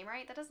saying his name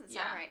right? That doesn't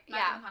sound right.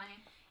 Matthew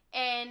McConaughey.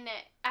 And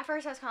at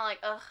first I was kind of like,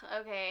 ugh,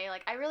 okay,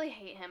 like, I really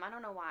hate him. I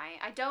don't know why.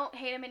 I don't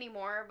hate him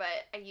anymore, but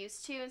I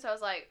used to, and so I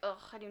was like,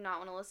 ugh, I do not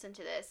want to listen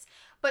to this.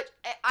 But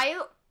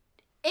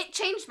it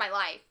changed my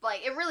life.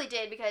 Like, it really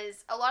did,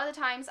 because a lot of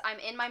the times I'm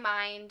in my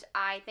mind,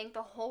 I think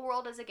the whole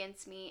world is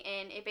against me,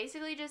 and it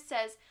basically just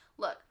says,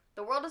 look,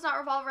 the world does not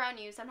revolve around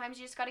you. Sometimes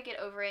you just got to get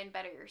over it and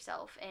better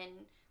yourself. And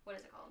what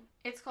is it called?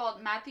 It's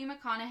called Matthew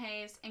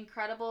McConaughey's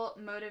Incredible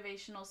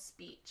Motivational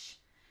Speech.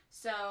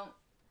 So,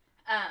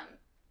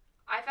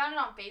 I found it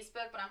on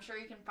Facebook, but I'm sure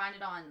you can find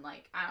it on,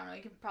 like, I don't know,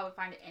 you can probably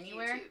find it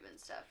anywhere. YouTube and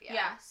stuff, yeah.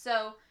 Yeah,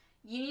 so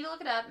you need to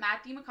look it up,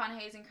 Matthew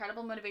McConaughey's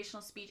Incredible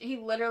Motivational Speech. He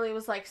literally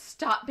was like,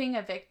 stop being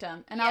a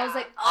victim. And I was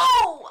like,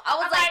 oh! I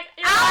was like,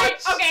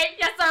 ouch! Okay,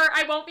 yes sir,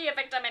 I won't be a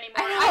victim anymore.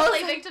 I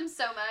play victim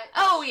so much.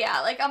 Oh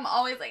yeah, like, I'm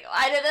always like,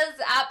 why did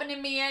this happen to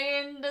me? I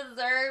didn't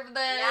deserve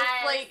this.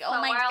 Yes, like,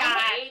 oh my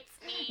god.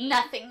 Hates me.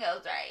 Nothing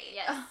goes right.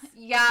 Yes.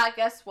 Yeah,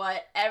 guess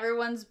what?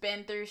 Everyone's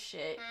been through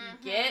shit.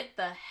 Mhm. Get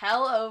the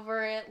hell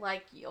over it.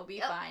 Like, you'll be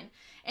fine.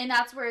 And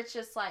that's where it's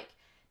just like,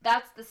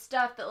 that's the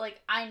stuff that,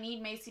 like, I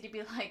need Macy to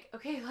be like,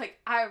 okay, like,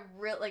 I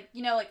really, like,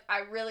 you know, like, I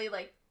really,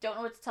 like, don't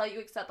know what to tell you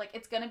except, like,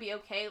 it's gonna be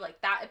okay. Like,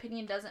 that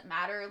opinion doesn't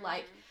matter.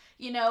 Like,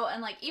 you know,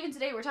 and, like, even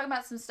today we're talking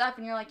about some stuff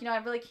and you're like, you know, I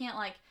really can't,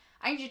 like,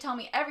 I need you to tell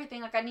me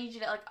everything. Like, I need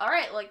you to, like, all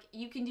right, like,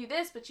 you can do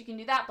this, but you can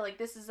do that. But, like,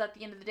 this is at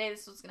the end of the day,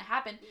 this is what's gonna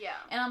happen. Yeah.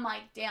 And I'm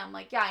like, damn,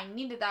 like, yeah, I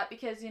needed that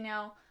because, you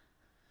know,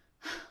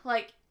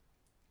 like,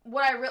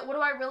 what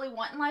do I really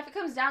want in life? It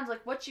comes down to,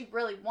 like, what you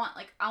really want.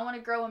 Like, I want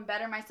to grow and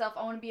better myself.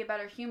 I want to be a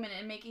better human,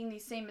 and making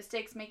these same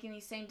mistakes, making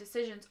these same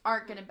decisions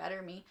aren't going to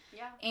better me.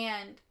 Yeah.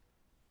 And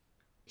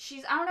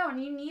I don't know,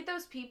 and you need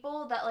those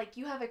people that, like,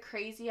 you have a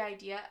crazy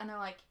idea, and they're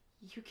like,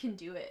 you can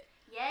do it.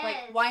 Yes.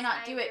 Like, why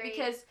not do I it? agree.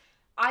 Because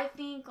I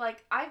think,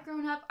 like, I've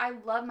grown up, I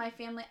love my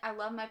family, I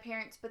love my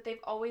parents, but they've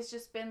always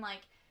just been,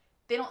 like,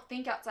 they don't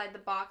think outside the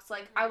box.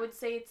 Like, I would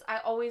say I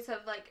always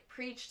have, like,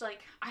 preached, like,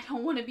 I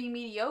don't want to be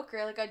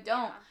mediocre. Like, I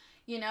don't,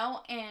 you know?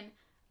 And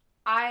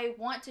I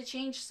want to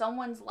change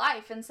someone's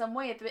life in some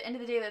way. At the end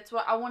of the day, that's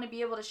what I want to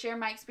be able to share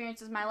my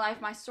experiences, my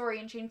life, my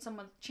story, and change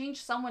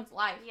someone's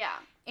life. Yeah.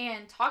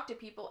 And talk to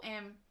people.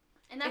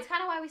 And that's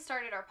kind of why we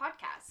started our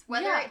podcast.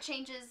 Whether it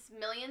changes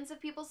millions of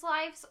people's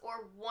lives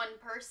or one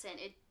person,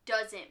 it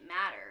doesn't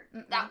matter.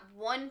 Mm-mm. That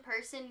one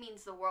person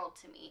means the world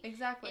to me.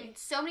 Exactly. And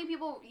so many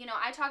people, you know,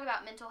 I talk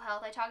about mental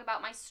health. I talk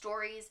about my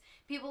stories.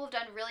 People have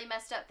done really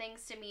messed up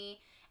things to me.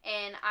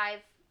 And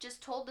I've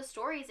just told the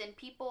stories. And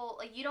people,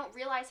 like, you don't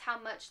realize how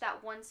much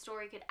that one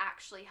story could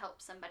actually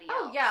help somebody else.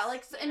 Oh, yeah.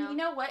 Like, you and you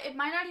know what? It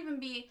might not even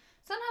be...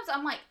 Sometimes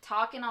I'm, like,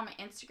 talking on my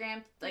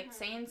Instagram, like,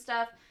 saying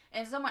stuff,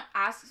 and someone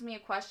asks me a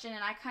question,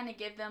 and I kind of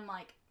give them,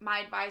 like, my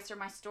advice or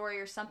my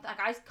story or something. Like,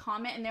 I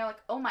comment, and they're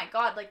like, oh, my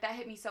God, like, that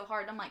hit me so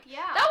hard. I'm like,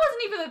 that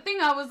wasn't even the thing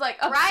I was, like,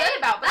 upset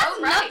about. But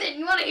that's nothing.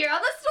 You want to hear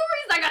other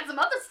stories? I got some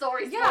other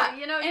stories for you,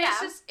 you know?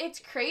 And it's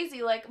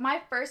crazy. Like,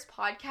 my first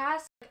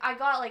podcast, I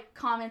got, like,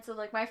 comments of,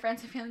 like, my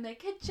friends and family,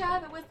 like, good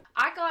job.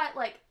 I got,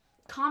 like,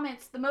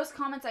 comments, the most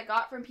comments I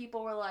got from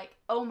people were like,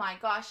 oh my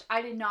gosh, I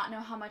did not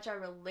know how much I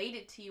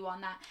related to you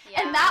on that.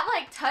 Yeah. And that,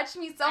 like, touched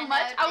me so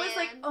much. I was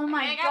like, oh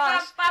my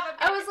gosh.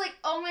 I was like,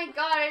 oh my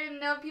god, I didn't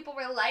know people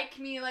were like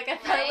me. Like, I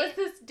thought it was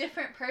this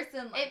different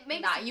person. Like, it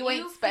makes you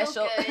ain't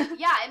special. Feel good.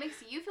 Yeah, it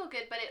makes you feel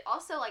good, but it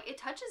also, like, it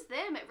touches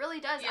them. It really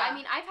does. Yeah. I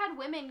mean, I've had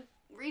women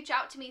reach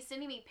out to me,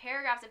 sending me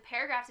paragraphs and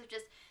paragraphs of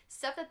just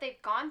stuff that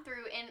they've gone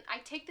through, and I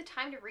take the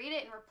time to read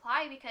it and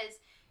reply because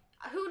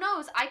who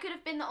knows, I could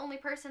have been the only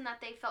person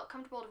that they felt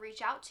comfortable to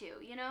reach out to,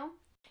 you know?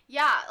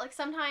 Yeah, like,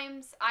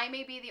 sometimes I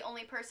may be the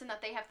only person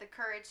that they have the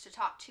courage to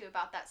talk to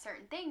about that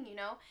certain thing, you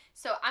know?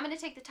 So I'm going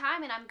to take the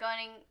time, and I'm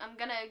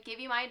going to give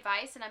you my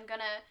advice, and I'm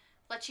going to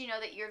let you know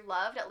that you're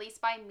loved, at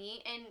least by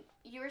me. And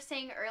you were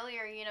saying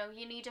earlier, you know,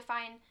 you need to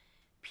find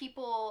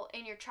people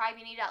in your tribe.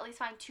 You need to at least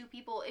find 2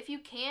 people. If you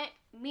can't,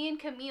 me and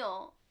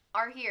Camille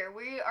are here.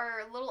 We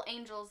are little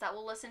angels that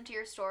will listen to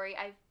your story.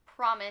 I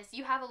promise.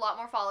 You have a lot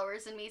more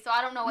followers than me, so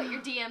I don't know what your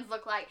DMs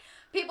look like.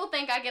 People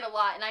think I get a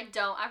lot, and I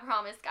don't. I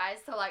promise, guys.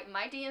 So, like,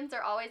 my DMs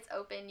are always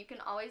open. You can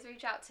always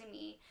reach out to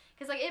me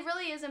because, like, it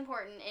really is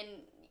important,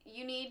 and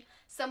you need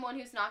someone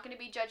who's not going to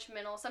be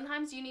judgmental.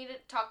 Sometimes you need to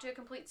talk to a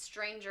complete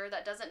stranger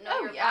that doesn't know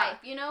your life,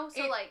 you know?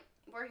 So, like,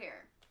 we're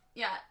here.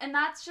 Yeah, and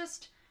that's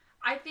just,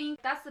 I think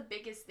that's the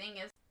biggest thing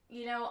is,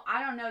 you know,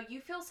 I don't know,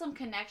 you feel some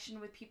connection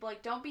with people.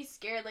 Like, don't be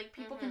scared. Like,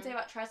 people can say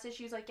about trust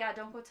issues, like, yeah,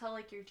 don't go tell,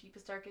 like, your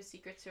deepest, darkest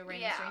secrets to a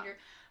random stranger.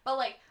 But,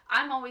 like,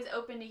 I'm always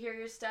open to hear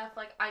your stuff.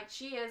 Like, I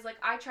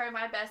try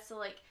my best to,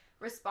 like,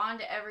 respond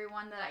to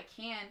everyone that I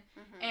can.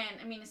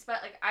 And, I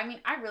mean,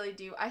 I really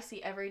do. I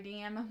see every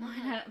DM of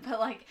mine, but,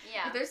 like,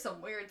 if there's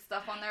some weird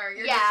stuff on there, or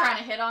you're just trying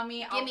to hit on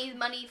me. Give me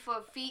money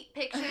for feet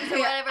pictures or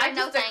whatever. I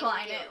just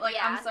decline it. Like,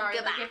 I'm sorry.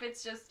 Goodbye. Like, if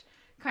it's just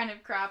kind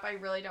of crap, I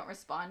really don't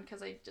respond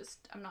because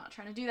I'm not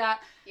trying to do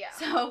that. Yeah.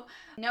 So,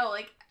 no,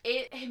 like,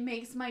 it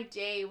makes my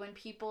day when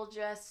people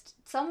just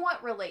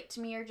somewhat relate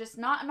to me or just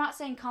I'm not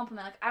saying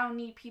compliment. Like, I don't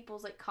need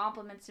people's, like,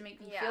 compliments to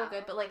make me feel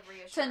good. But, like,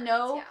 to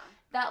know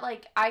that,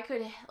 like, I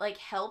could, like,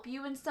 help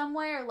you in some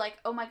way or, like,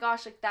 oh my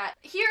gosh, like, that.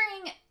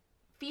 Hearing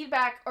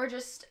feedback or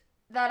just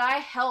that I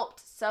helped,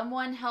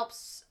 someone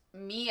helps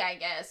me, I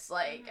guess.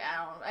 Like,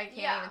 I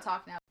can't even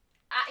talk now.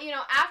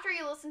 After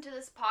you listen to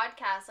this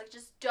podcast, like,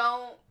 just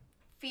don't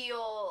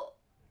feel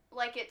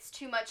like it's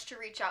too much to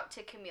reach out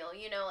to Camille.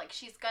 Like,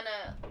 she's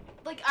gonna,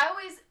 like, I don't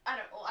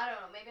know,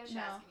 maybe I should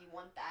ask if you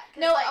want that.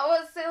 No, like, I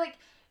would say, like,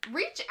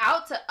 reach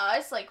out to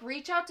us, like,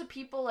 reach out to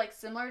people, like,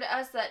 similar to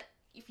us that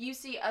if you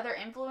see other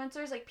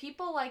influencers, like,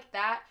 people like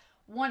that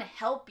want to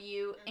help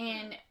you,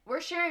 and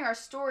we're sharing our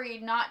story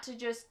not to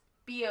just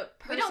be a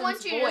person's voice. We don't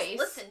want you to just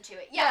listen to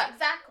it. Yeah,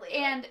 exactly.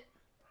 And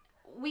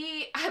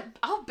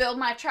I'll build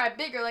my tribe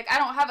bigger. Like, I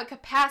don't have a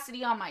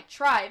capacity on my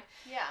tribe.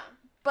 Yeah.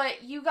 But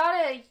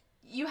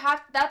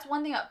that's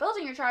one thing about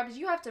building your tribe is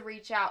you have to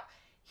reach out.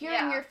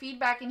 Hearing your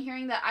feedback and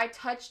hearing that I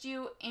touched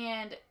you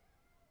and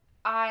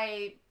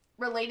I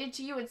related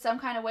to you in some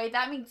kind of way,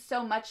 that means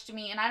so much to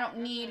me, and I don't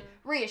need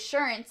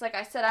reassurance. Like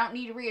I said, I don't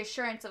need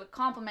reassurance of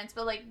compliments,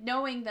 but, like,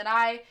 knowing that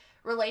I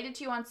related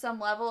to you on some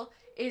level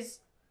is,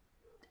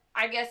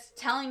 I guess,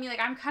 telling me, like,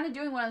 I'm kind of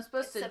doing what I'm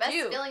supposed to do. It's the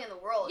best feeling in the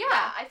world.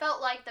 Yeah. I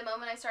felt like the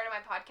moment I started my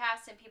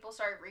podcast and people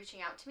started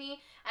reaching out to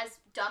me, as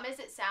dumb as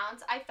it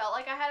sounds, I felt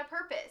like I had a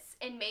purpose.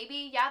 And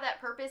maybe,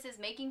 that purpose is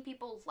making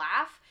people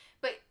laugh,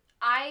 but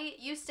I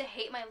used to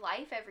hate my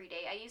life every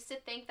day. I used to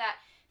think that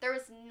there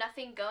was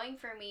nothing going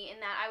for me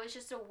and that I was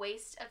just a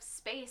waste of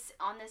space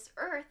on this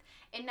earth.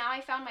 And now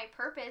I found my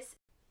purpose.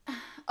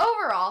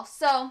 Overall,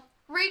 so,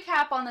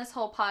 recap on this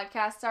whole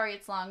podcast. Sorry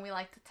it's long. We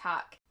like to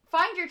talk.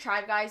 Find your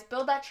tribe, guys.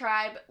 Build that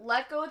tribe.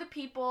 Let go of the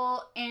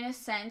people, in a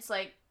sense.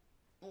 Like,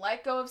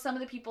 let go of some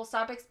of the people.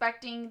 Stop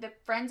expecting the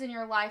friends in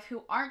your life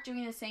who aren't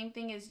doing the same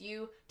thing as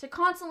you to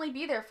constantly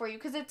be there for you,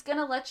 because it's going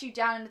to let you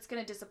down and it's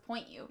going to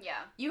disappoint you. Yeah.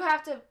 You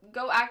have to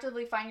go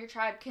actively find your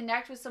tribe.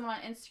 Connect with someone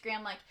on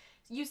Instagram. Like,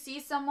 you see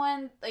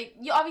someone, like,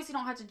 you obviously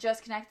don't have to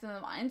just connect with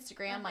them on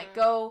Instagram. Like,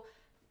 go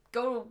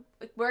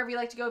wherever you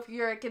like to go. If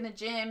you're, like, in the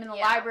gym, in the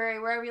library,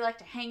 wherever you like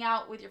to hang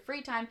out with your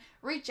free time,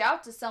 reach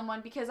out to someone,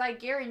 because I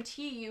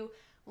guarantee you,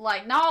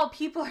 like, not all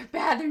people are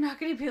bad. They're not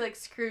going to be like,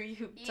 screw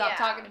you, stop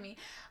talking to me.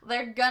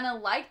 They're going to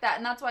like that,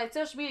 and that's why it's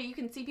social media. You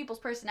can see people's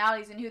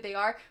personalities and who they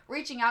are.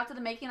 Reaching out to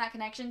them, making that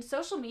connection.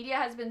 Social media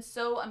has been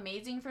so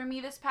amazing for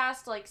me this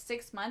past, like,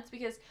 6 months,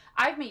 because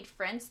I've made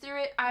friends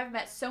through it. I've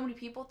met so many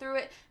people through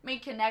it,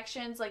 made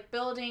connections, like,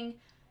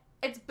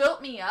 it's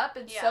built me up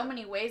in so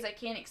many ways I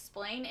can't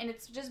explain, and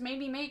it's just made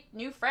me make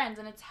new friends,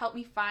 and it's helped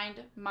me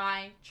find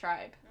my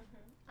tribe.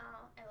 Oh,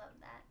 I love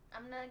that.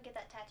 I'm going to get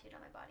that tattooed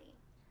on my body.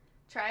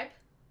 Tribe?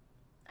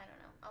 I don't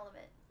know, all of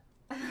it.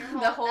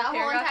 The whole entire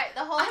podcast.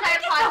 The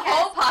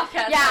whole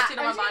podcast. Tattooed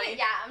on my body.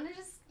 I'm gonna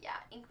just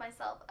ink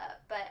myself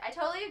up. But I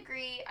totally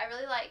agree.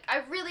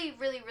 I really,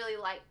 really, really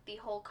like the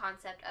whole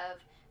concept of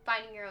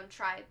finding your own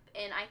tribe,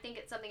 and I think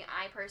it's something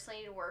I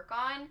personally need to work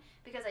on,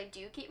 because I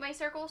do keep my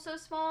circle so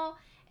small,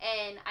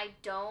 and I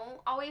don't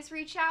always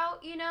reach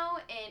out,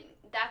 and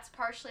that's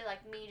partially,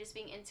 like, me just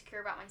being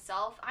insecure about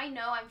myself. I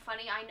know I'm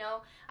funny. I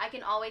know I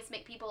can always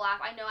make people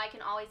laugh. I know I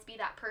can always be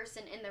that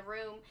person in the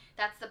room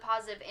that's the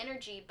positive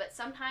energy, but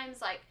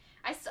sometimes, like,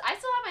 I still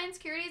have my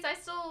insecurities. I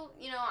still,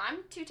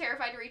 I'm too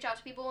terrified to reach out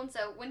to people, and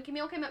so when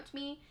Camille came up to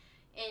me,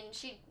 and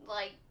she,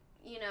 like,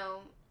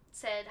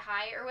 said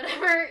hi or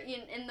whatever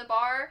in the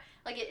bar,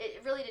 like,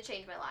 it really did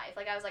change my life.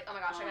 Like, I was like, oh my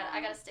gosh,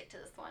 I gotta stick to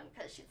this one,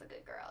 because she's a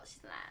good girl.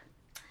 She's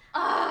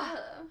not.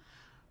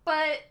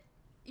 But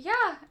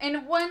yeah,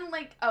 and one,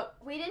 like,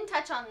 we didn't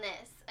touch on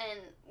this, and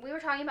we were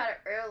talking about it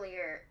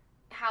earlier,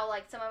 how,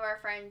 like, some of our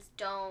friends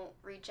don't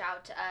reach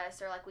out to us,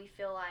 or, like, we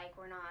feel like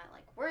we're not,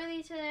 like,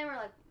 worthy to them, or,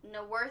 like,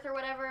 no worth or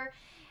whatever.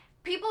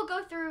 People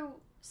go through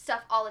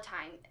stuff all the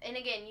time, and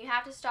again, you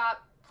have to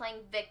stop playing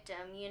victim.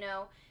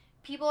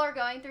 People are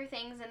going through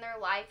things in their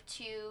life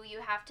too. You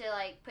have to,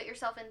 like, put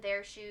yourself in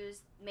their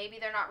shoes. Maybe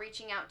they're not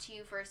reaching out to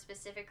you for a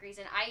specific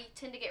reason. I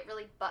tend to get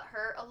really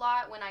butthurt a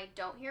lot when I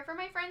don't hear from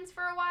my friends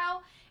for a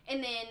while,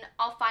 and then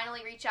I'll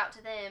finally reach out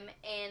to them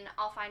and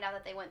I'll find out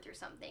that they went through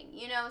something,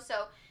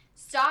 So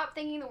stop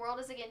thinking the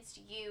world is against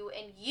you,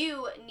 and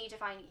you need to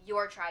find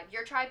your tribe.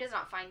 Your tribe does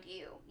not find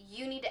you.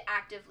 You need to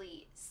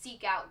actively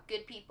seek out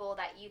good people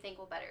that you think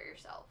will better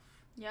yourself.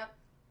 Yep.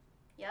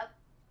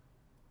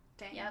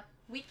 Dang. Yep.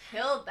 We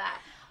killed that.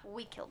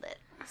 We killed it.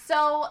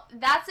 So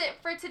that's it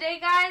for today,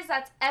 guys.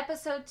 That's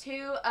episode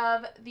 2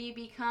 of the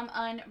Become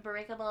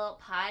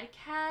Unbreakable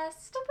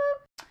podcast.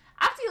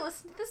 After you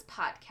listen to this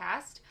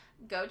podcast,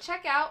 go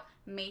check out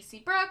Macy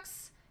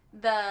Brooks,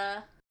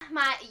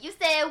 my You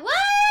Say What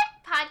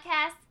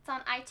podcast. It's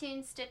on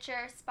iTunes,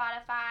 Stitcher,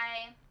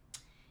 Spotify,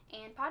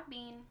 and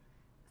Podbean.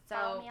 So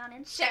follow me on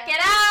Instagram. Check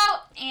it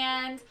out,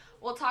 and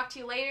we'll talk to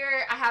you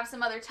later. I have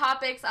some other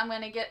topics I'm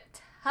going to get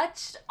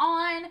touched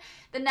on.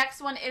 The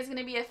next one is going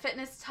to be a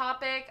fitness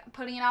topic. I'm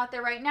putting it out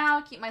there right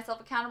now. Keep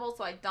myself accountable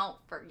so I don't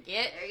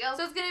forget. There you go.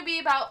 So it's going to be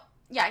about,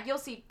 you'll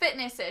see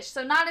fitness-ish.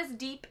 So not as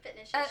deep,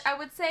 I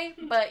would say.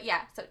 But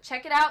yeah, so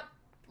check it out.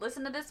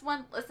 Listen to this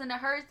one. Listen to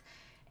hers.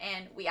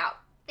 And we out.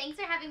 Thanks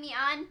for having me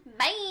on.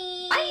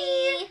 Bye.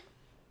 Bye.